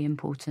incredibly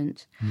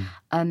important.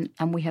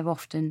 And we have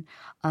often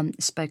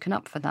spoken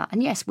up for that.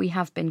 And yes, we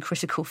have been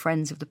critical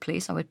friends of the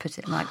police, I would put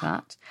it like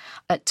that.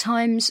 At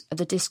times,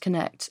 the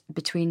disconnect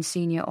between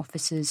senior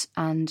officers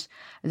and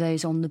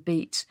those on the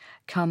beat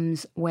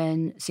comes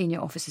when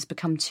senior officers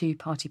become too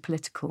party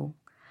political.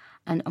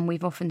 And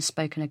we've often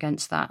spoken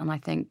against that, and I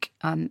think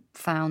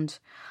found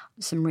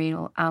some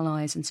real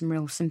allies and some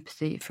real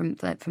sympathy from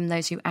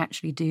those who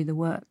actually do the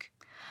work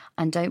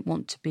and don't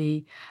want to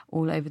be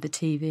all over the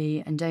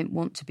TV and don't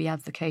want to be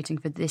advocating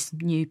for this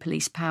new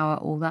police power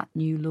or that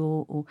new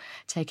law or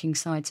taking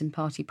sides in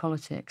party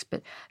politics,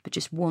 but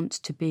just want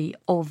to be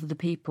of the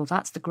people.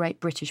 That's the great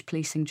British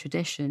policing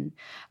tradition,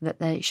 that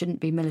they shouldn't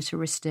be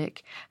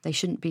militaristic, they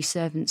shouldn't be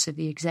servants of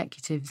the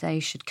executive, they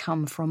should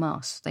come from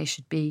us, they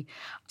should be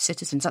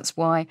citizens. That's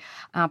why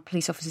our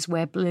police officers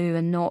wear blue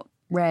and not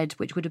red,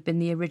 which would have been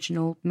the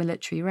original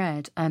military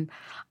red.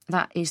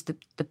 That is the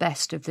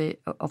best of the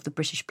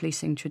British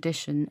policing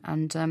tradition,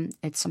 and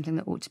it's something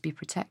that ought to be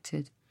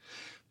protected.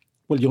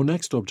 Well, your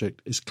next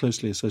object is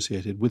closely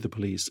associated with the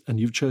police, and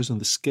you've chosen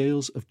the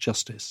scales of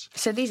justice.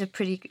 So this is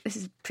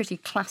a pretty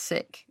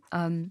classic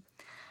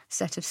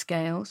set of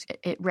scales.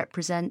 It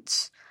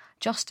represents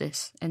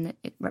justice, and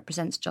it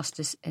represents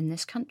justice in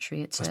this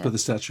country. It's put the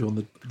statue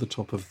on the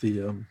top of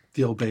the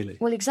Old Bailey.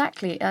 Well,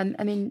 exactly.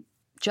 I mean,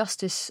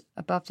 justice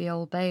above the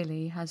Old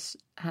Bailey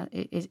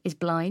is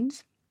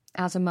blind,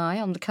 as am I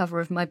on the cover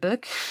of my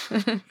book.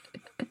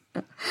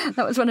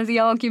 That was one of the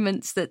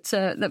arguments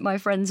that my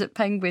friends at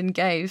Penguin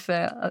gave,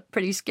 a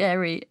pretty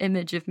scary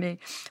image of me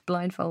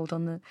blindfold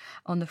on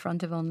the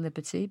front of On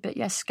Liberty. But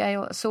yes,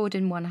 a sword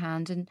in one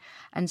hand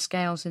and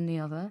scales in the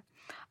other.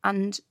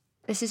 And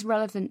this is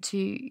relevant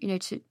to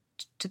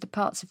the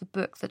parts of the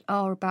book that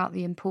are about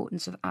the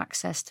importance of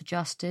access to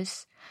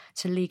justice,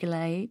 to legal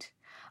aid,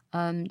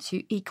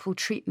 to equal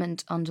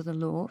treatment under the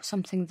law,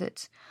 something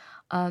that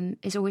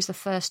is always the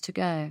first to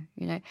go.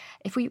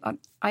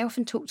 I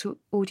often talk to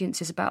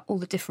audiences about all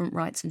the different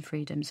rights and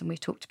freedoms, and we've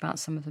talked about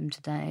some of them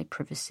today: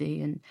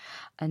 privacy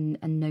and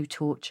no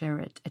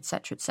torture,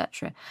 etc.,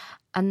 etc.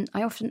 And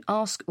I often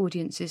ask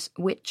audiences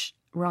which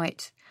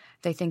right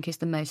they think is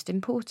the most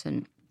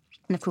important.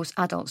 And of course,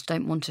 adults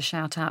don't want to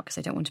shout out because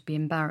they don't want to be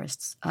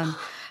embarrassed.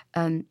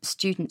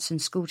 Students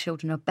and school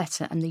children are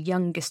better, and the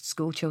youngest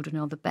school children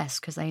are the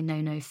best because they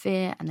know no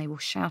fear and they will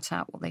shout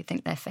out what they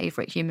think their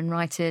favourite human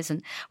right is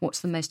and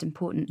what's the most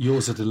important.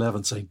 Yours at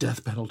 11 saying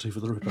death penalty for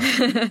the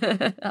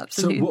Ripper.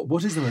 Absolutely. So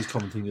what is the most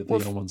common thing that the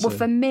young ones say? Well,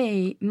 for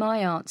me, my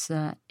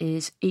answer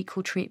is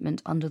equal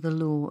treatment under the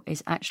law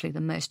is actually the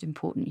most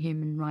important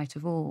human right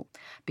of all,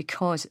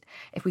 because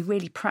if we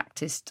really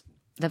practiced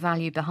the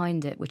value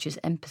behind it, which is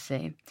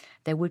empathy,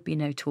 there would be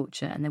no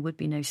torture and there would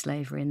be no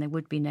slavery and there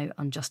would be no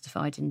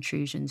unjustified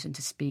intrusions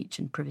into speech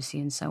and privacy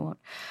and so on.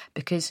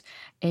 Because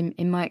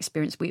in my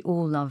experience, we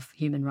all love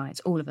human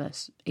rights, all of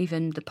us,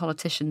 even the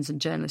politicians and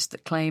journalists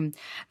that claim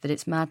that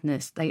it's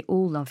madness, they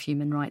all love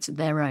human rights,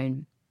 their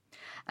own,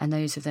 and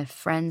those of their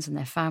friends and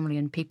their family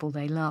and people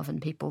they love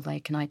and people they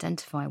can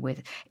identify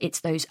with.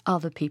 It's those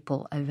other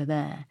people over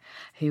there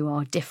who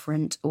are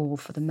different or,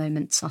 for the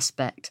moment,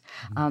 suspect.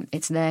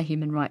 It's their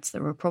human rights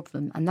that are a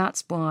problem. And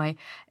that's why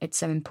it's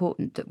so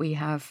important that we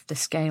have the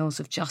scales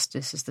of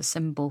justice as the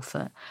symbol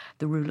for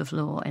the rule of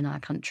law in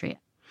our country.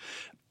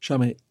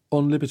 Shami,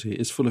 On Liberty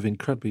is full of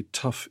incredibly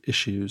tough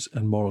issues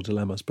and moral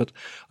dilemmas, but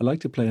I'd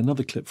like to play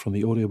another clip from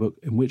the audiobook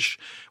in which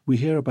we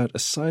hear about a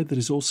side that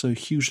is also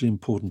hugely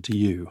important to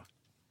you: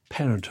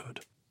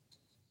 parenthood.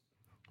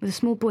 With a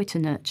small boy to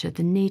nurture,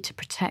 the need to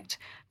protect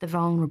the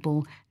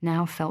vulnerable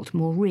now felt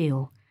more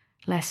real,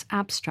 less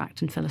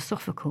abstract and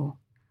philosophical.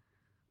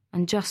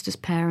 And just as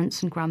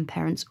parents and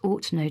grandparents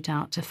ought, no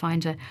doubt, to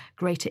find a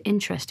greater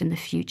interest in the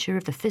future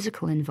of the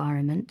physical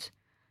environment,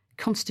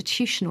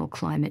 constitutional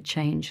climate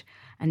change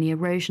and the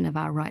erosion of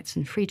our rights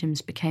and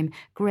freedoms became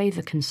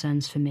graver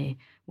concerns for me,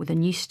 with a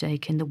new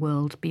stake in the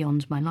world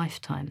beyond my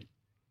lifetime.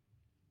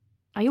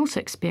 I also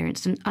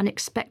experienced an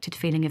unexpected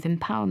feeling of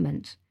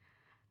empowerment,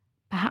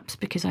 perhaps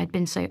because I'd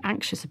been so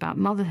anxious about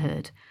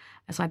motherhood.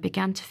 As I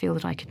began to feel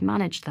that I could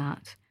manage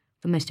that,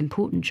 the most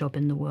important job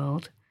in the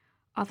world,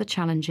 other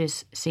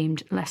challenges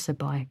seemed lesser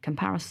by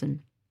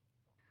comparison.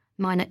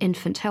 Minor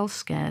infant health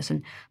scares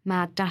and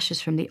mad dashes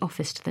from the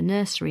office to the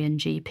nursery and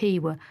GP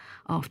were,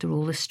 after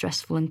all, as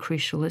stressful and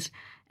crucial as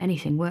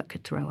anything work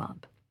could throw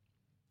up.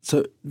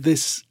 So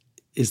this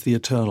is the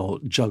eternal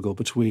juggle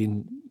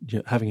between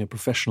having a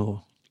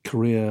professional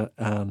career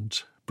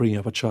and bringing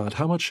up a child.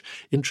 How much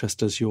interest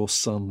does your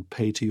son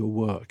pay to your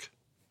work?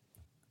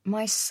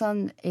 My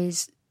son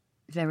is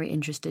very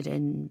interested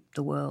in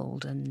the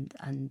world and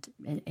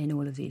in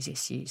all of these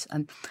issues.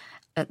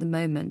 At the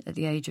moment, at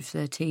the age of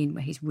 13,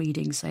 where he's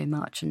reading so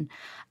much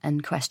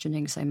and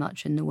questioning so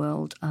much in the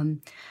world,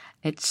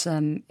 it's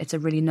a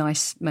really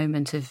nice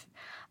moment of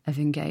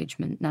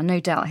engagement. Now, no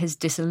doubt his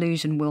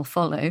disillusion will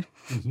follow,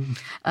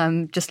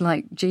 just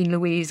like Jean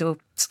Louise or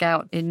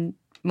Scout in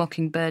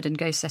Mockingbird and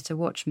Go Set a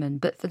Watchman.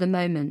 But for the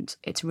moment,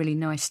 it's really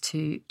nice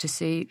to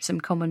see some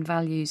common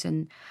values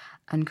and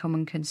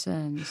common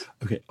concerns.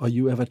 Okay, are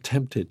you ever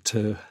tempted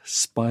to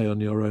spy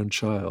on your own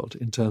child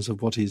in terms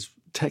of what he's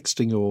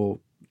texting or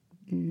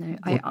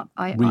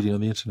reading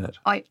on the internet?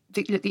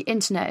 The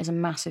internet is a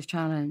massive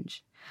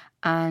challenge,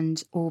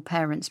 and all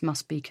parents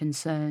must be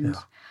concerned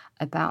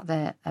about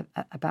their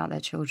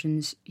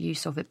children's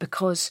use of it,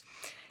 because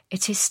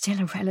it is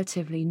still a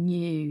relatively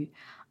new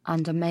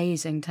and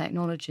amazing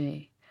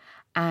technology.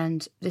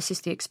 And this is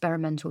the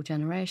experimental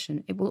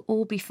generation. It will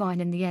all be fine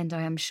in the end,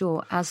 I am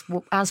sure, as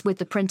with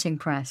the printing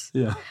press,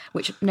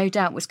 which no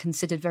doubt was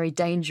considered very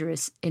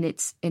dangerous in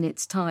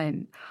its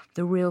time.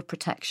 The real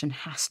protection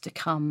has to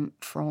come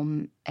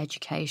from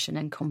education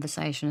and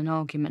conversation and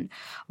argument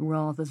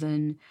rather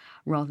than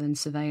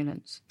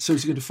surveillance. So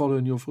is he going to follow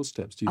in your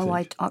footsteps, do you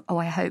think?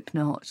 I hope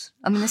not.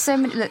 I mean,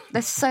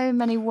 there's so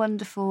many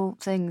wonderful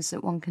things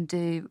that one can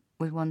do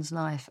with one's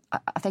life.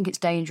 I think it's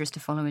dangerous to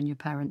follow in your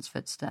parents'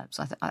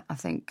 footsteps. I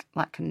think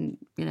that can,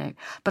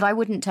 but I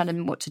wouldn't tell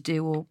him what to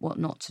do or what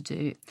not to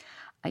do.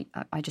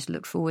 I just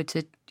look forward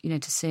to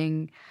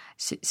seeing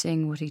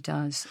what he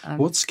does.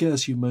 What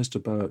scares you most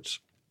about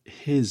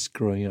his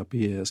growing up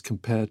years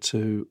compared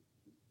to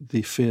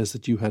the fears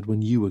that you had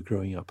when you were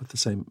growing up at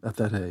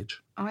that age?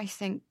 I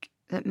think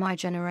that my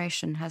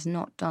generation has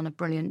not done a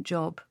brilliant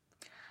job.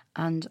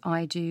 And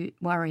I do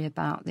worry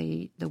about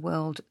the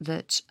world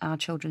that our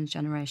children's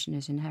generation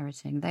is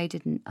inheriting. They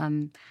didn't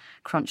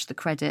crunch the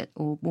credit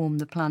or warm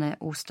the planet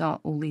or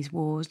start all these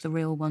wars, the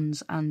real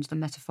ones and the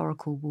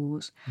metaphorical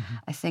wars. Mm-hmm.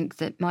 I think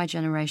that my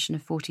generation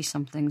of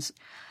 40-somethings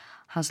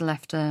has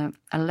left a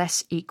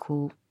less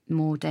equal,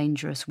 more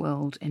dangerous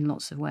world in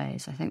lots of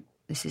ways. I think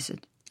this is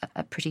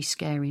a pretty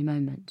scary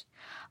moment.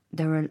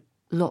 There are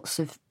lots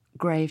of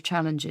grave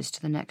challenges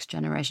to the next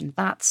generation.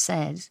 That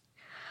said,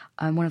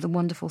 one of the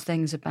wonderful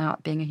things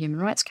about being a human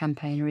rights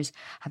campaigner is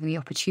having the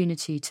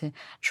opportunity to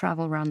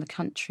travel around the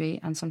country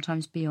and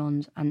sometimes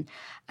beyond and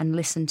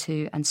listen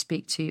to and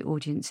speak to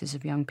audiences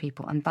of young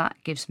people. And that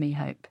gives me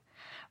hope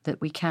that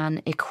we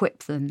can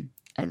equip them,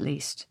 at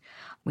least,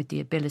 with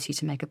the ability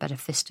to make a better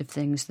fist of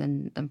things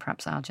than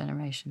perhaps our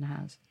generation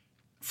has.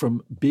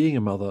 From being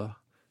a mother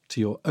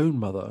to your own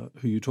mother,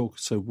 who you talk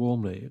so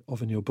warmly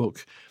of in your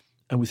book,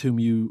 and with whom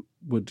you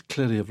would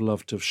clearly have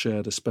loved to have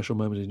shared a special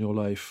moment in your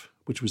life,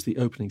 which was the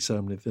opening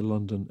ceremony of the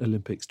London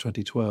Olympics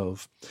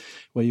 2012,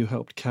 where you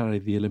helped carry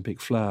the Olympic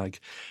flag.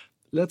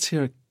 Let's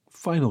hear a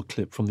final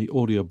clip from the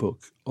audiobook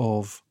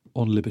of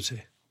On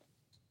Liberty.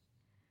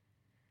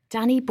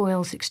 Danny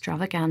Boyle's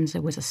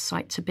extravaganza was a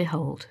sight to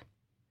behold.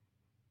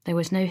 There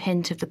was no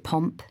hint of the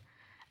pomp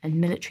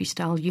and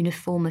military-style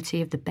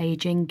uniformity of the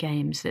Beijing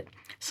Games that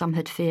some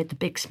had feared the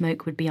big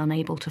smoke would be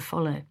unable to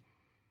follow.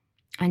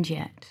 And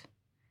yet,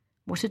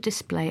 what a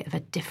display of a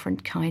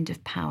different kind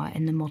of power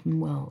in the modern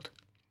world.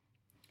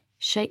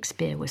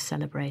 Shakespeare was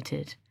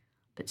celebrated,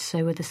 but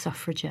so were the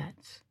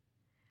suffragettes.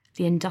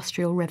 The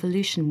Industrial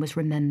Revolution was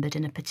remembered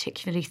in a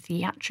particularly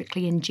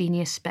theatrically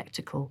ingenious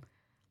spectacle,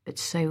 but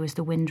so was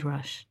the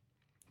Windrush.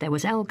 There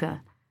was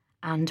Elgar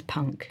and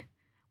punk,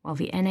 while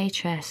the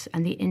NHS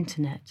and the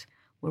internet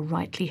were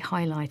rightly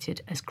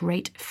highlighted as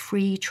great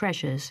free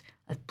treasures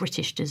of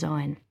British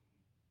design.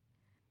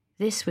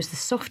 This was the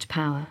soft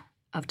power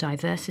of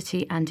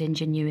diversity and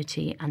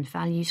ingenuity and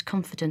values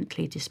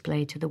confidently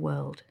displayed to the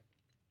world.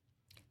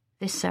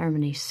 This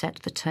ceremony set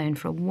the tone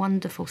for a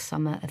wonderful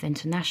summer of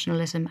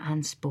internationalism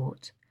and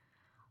sport,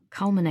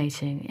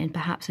 culminating in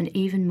perhaps an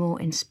even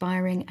more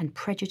inspiring and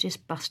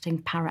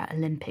prejudice-busting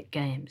Paralympic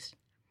Games.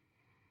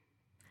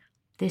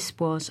 This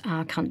was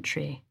our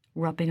country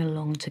rubbing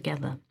along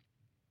together,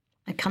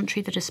 a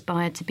country that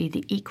aspired to be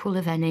the equal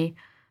of any,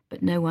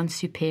 but no one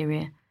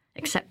superior,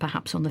 except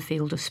perhaps on the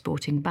field of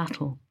sporting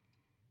battle.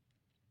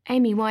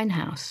 Amy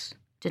Winehouse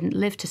didn't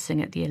live to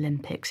sing at the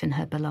Olympics in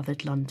her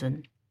beloved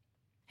London.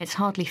 It's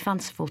hardly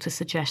fanciful to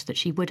suggest that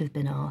she would have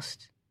been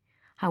asked.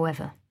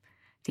 However,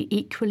 the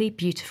equally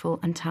beautiful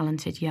and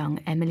talented young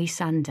Emily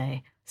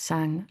Sandé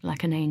sang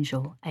like an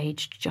angel,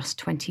 aged just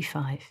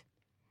 25.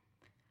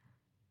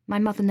 My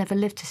mother never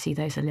lived to see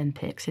those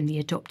Olympics in the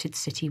adopted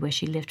city where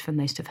she lived for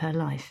most of her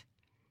life.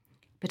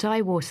 But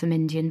I wore some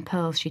Indian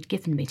pearls she'd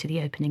given me to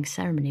the opening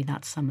ceremony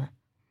that summer.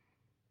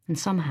 And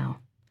somehow,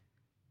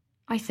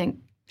 I think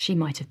she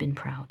might have been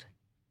proud.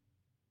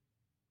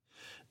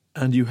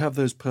 And you have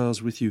those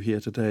pearls with you here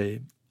today.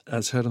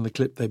 As heard in the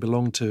clip, they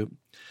belong to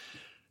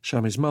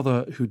Shami's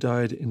mother, who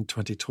died in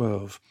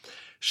 2012.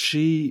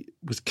 She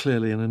was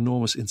clearly an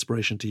enormous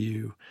inspiration to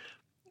you,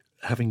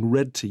 having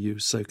read to you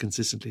so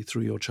consistently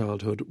through your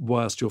childhood,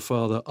 whilst your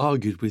father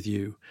argued with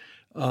you.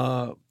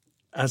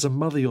 As a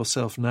mother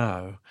yourself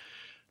now,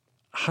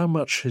 how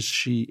much has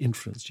she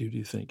influenced you, do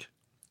you think?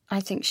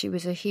 I think she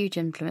was a huge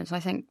influence. I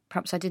think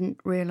perhaps I didn't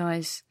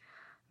realise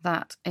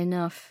that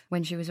enough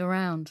when she was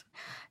around.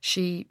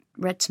 She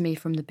read to me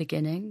from the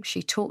beginning.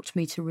 She taught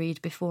me to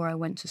read before I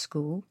went to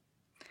school.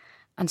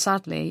 And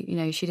sadly,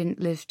 she didn't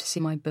live to see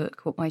my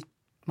book. What my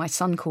my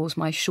son calls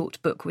my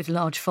short book with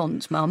large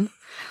font, Mum.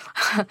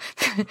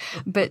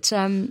 But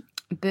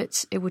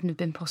it wouldn't have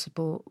been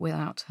possible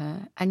without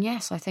her. And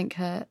yes, I think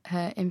her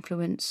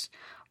influence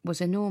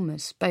was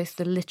enormous, both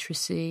the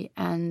literacy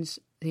and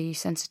the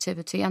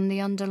sensitivity and the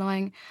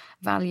underlying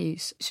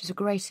values. She was a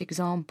great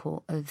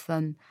example of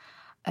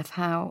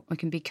how we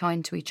can be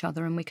kind to each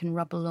other and we can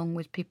rub along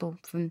with people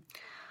from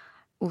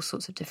all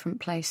sorts of different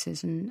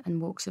places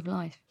and walks of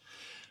life.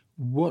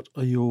 What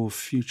are your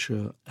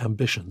future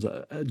ambitions?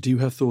 Do you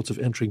have thoughts of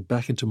entering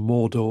back into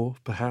Mordor,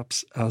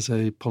 perhaps, as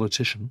a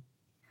politician?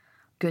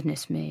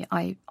 Goodness me,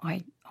 I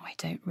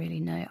don't really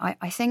know.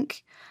 I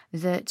think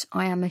that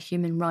I am a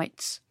human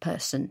rights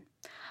person.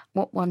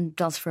 What one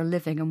does for a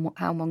living and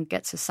how one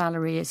gets a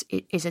salary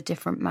is a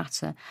different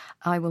matter.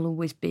 I will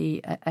always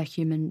be a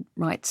human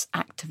rights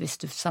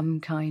activist of some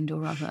kind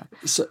or other.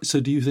 So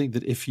do you think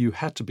that if you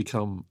had to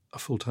become a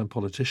full-time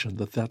politician,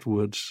 that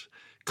would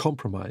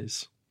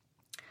compromise?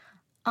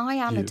 I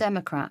am a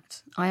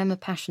Democrat. I am a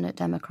passionate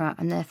Democrat,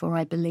 and therefore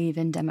I believe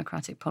in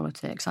democratic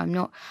politics.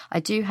 I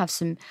do have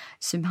some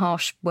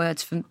harsh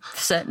words from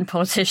certain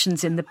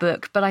politicians in the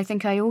book, but I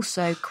think I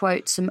also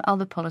quote some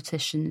other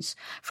politicians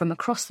from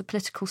across the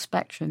political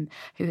spectrum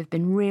who have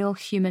been real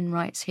human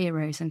rights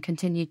heroes and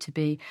continue to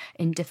be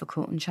in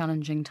difficult and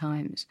challenging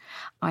times.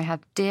 I have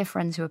dear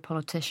friends who are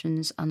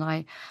politicians, and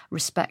I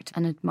respect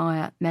and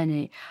admire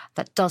many.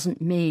 That doesn't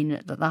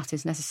mean that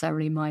is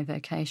necessarily my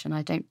vocation.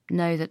 I don't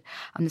know that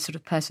I'm the sort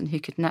of person who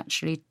could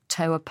naturally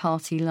toe a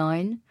party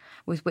line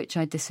with which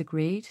I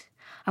disagreed.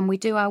 And we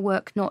do our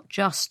work not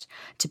just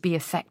to be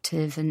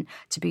effective and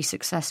to be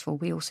successful.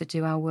 We also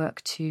do our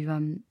work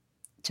to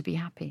be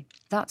happy.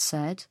 That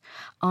said,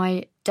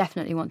 I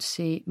definitely want to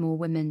see more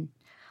women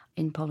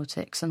in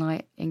politics, and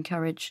I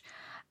encourage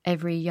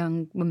every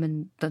young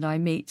woman that I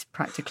meet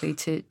practically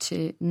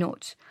to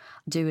not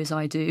do as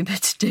I do,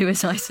 but to do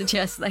as I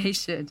suggest they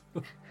should.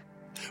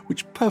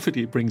 Which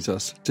perfectly brings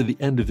us to the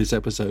end of this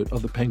episode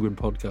of the Penguin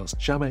Podcast.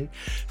 Shami,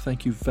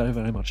 thank you very,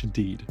 very much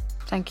indeed.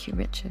 Thank you,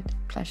 Richard.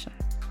 Pleasure.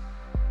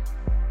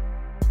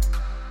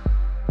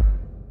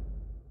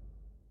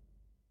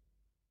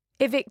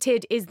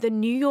 Evicted is the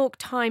New York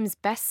Times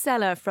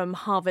bestseller from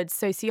Harvard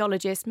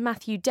sociologist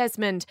Matthew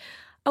Desmond.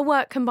 A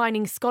work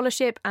combining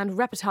scholarship and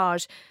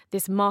reportage,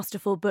 this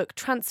masterful book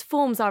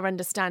transforms our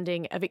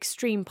understanding of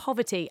extreme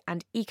poverty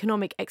and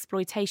economic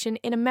exploitation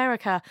in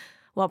America,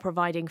 while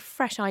providing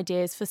fresh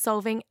ideas for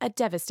solving a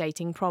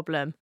devastating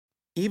problem.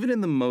 Even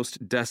in the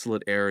most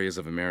desolate areas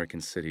of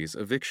American cities,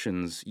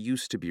 evictions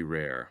used to be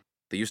rare.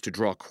 They used to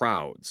draw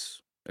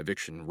crowds.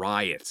 Eviction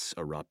riots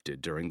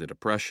erupted during the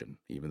Depression,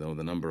 even though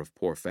the number of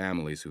poor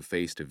families who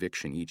faced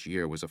eviction each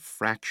year was a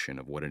fraction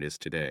of what it is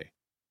today.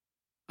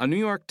 A New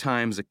York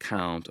Times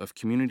account of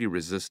community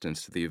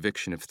resistance to the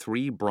eviction of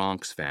 3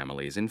 Bronx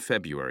families in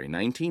February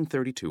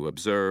 1932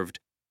 observed,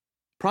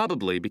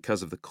 probably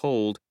because of the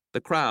cold, the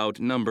crowd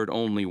numbered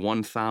only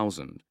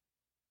 1,000.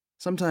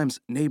 Sometimes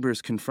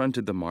neighbors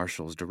confronted the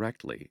marshals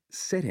directly,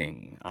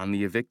 sitting on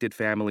the evicted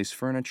family's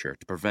furniture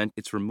to prevent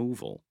its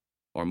removal,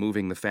 or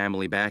moving the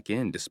family back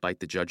in despite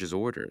the judge's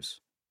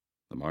orders.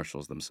 The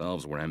marshals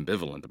themselves were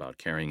ambivalent about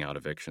carrying out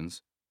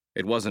evictions.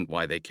 It wasn't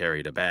why they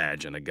carried a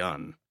badge and a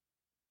gun.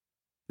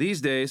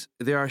 These days,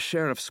 there are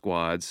sheriff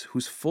squads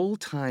whose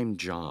full-time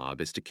job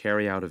is to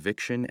carry out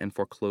eviction and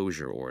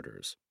foreclosure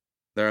orders.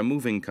 There are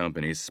moving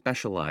companies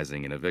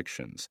specializing in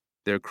evictions,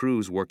 their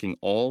crews working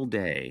all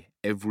day,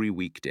 every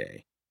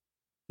weekday.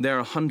 There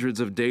are hundreds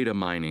of data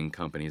mining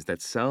companies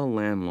that sell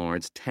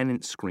landlords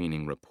tenant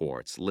screening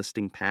reports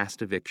listing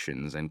past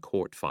evictions and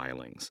court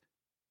filings.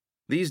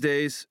 These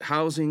days,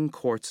 housing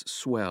courts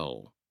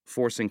swell,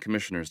 forcing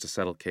commissioners to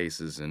settle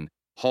cases in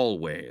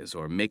hallways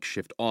or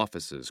makeshift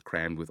offices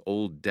crammed with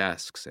old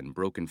desks and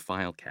broken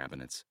file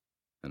cabinets,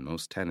 and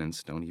most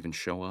tenants don't even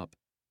show up.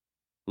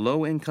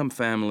 Low-income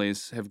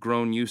families have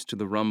grown used to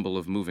the rumble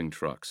of moving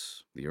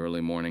trucks, the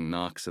early morning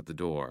knocks at the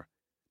door,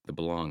 the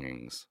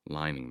belongings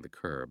lining the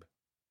curb.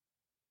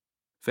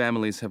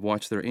 Families have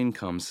watched their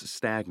incomes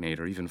stagnate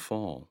or even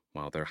fall,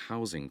 while their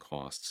housing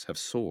costs have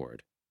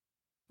soared.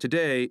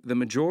 Today, the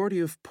majority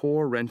of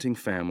poor renting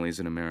families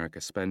in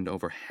America spend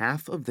over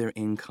half of their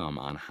income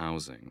on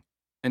housing,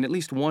 and at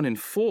least 1 in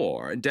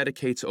 4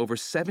 dedicates over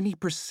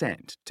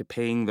 70% to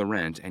paying the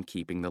rent and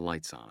keeping the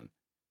lights on.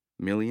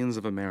 Millions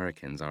of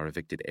Americans are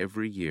evicted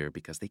every year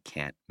because they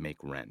can't make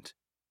rent.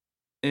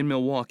 In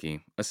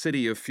Milwaukee, a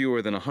city of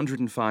fewer than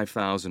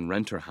 105,000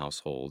 renter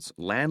households,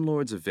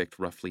 landlords evict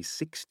roughly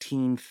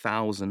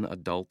 16,000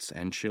 adults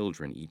and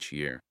children each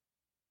year.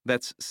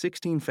 That's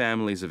 16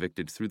 families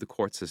evicted through the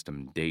court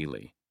system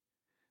daily.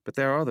 But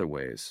there are other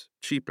ways,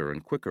 cheaper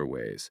and quicker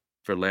ways,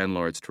 for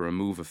landlords to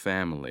remove a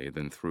family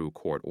than through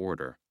court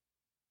order.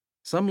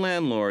 Some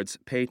landlords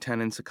pay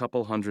tenants a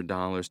couple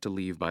 $100s to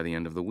leave by the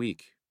end of the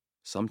week.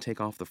 Some take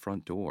off the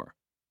front door.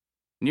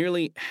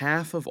 Nearly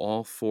half of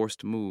all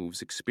forced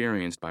moves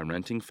experienced by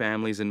renting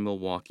families in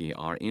Milwaukee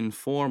are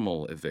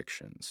informal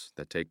evictions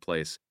that take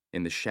place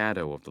in the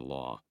shadow of the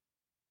law.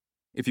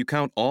 If you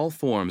count all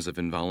forms of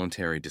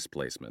involuntary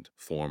displacement,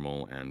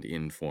 formal and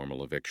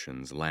informal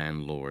evictions,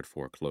 landlord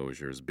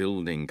foreclosures,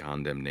 building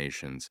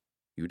condemnations,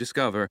 you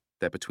discover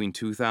that between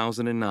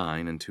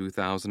 2009 and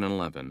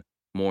 2011,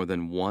 more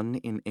than 1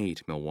 in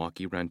 8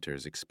 Milwaukee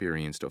renters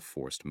experienced a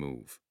forced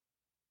move.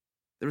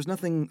 There is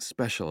nothing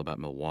special about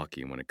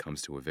Milwaukee when it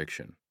comes to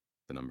eviction.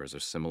 The numbers are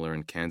similar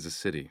in Kansas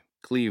City,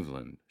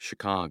 Cleveland,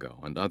 Chicago,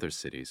 and other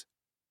cities.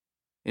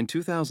 In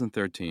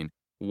 2013,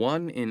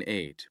 1 in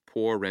 8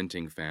 poor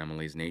renting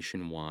families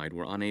nationwide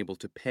were unable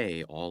to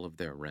pay all of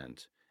their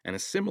rent, and a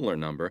similar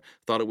number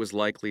thought it was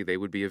likely they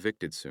would be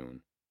evicted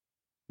soon.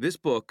 This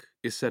book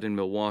is set in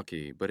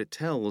Milwaukee, but it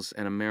tells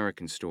an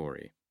American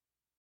story.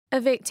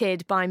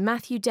 Evicted by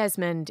Matthew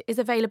Desmond is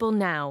available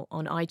now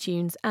on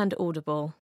iTunes and Audible.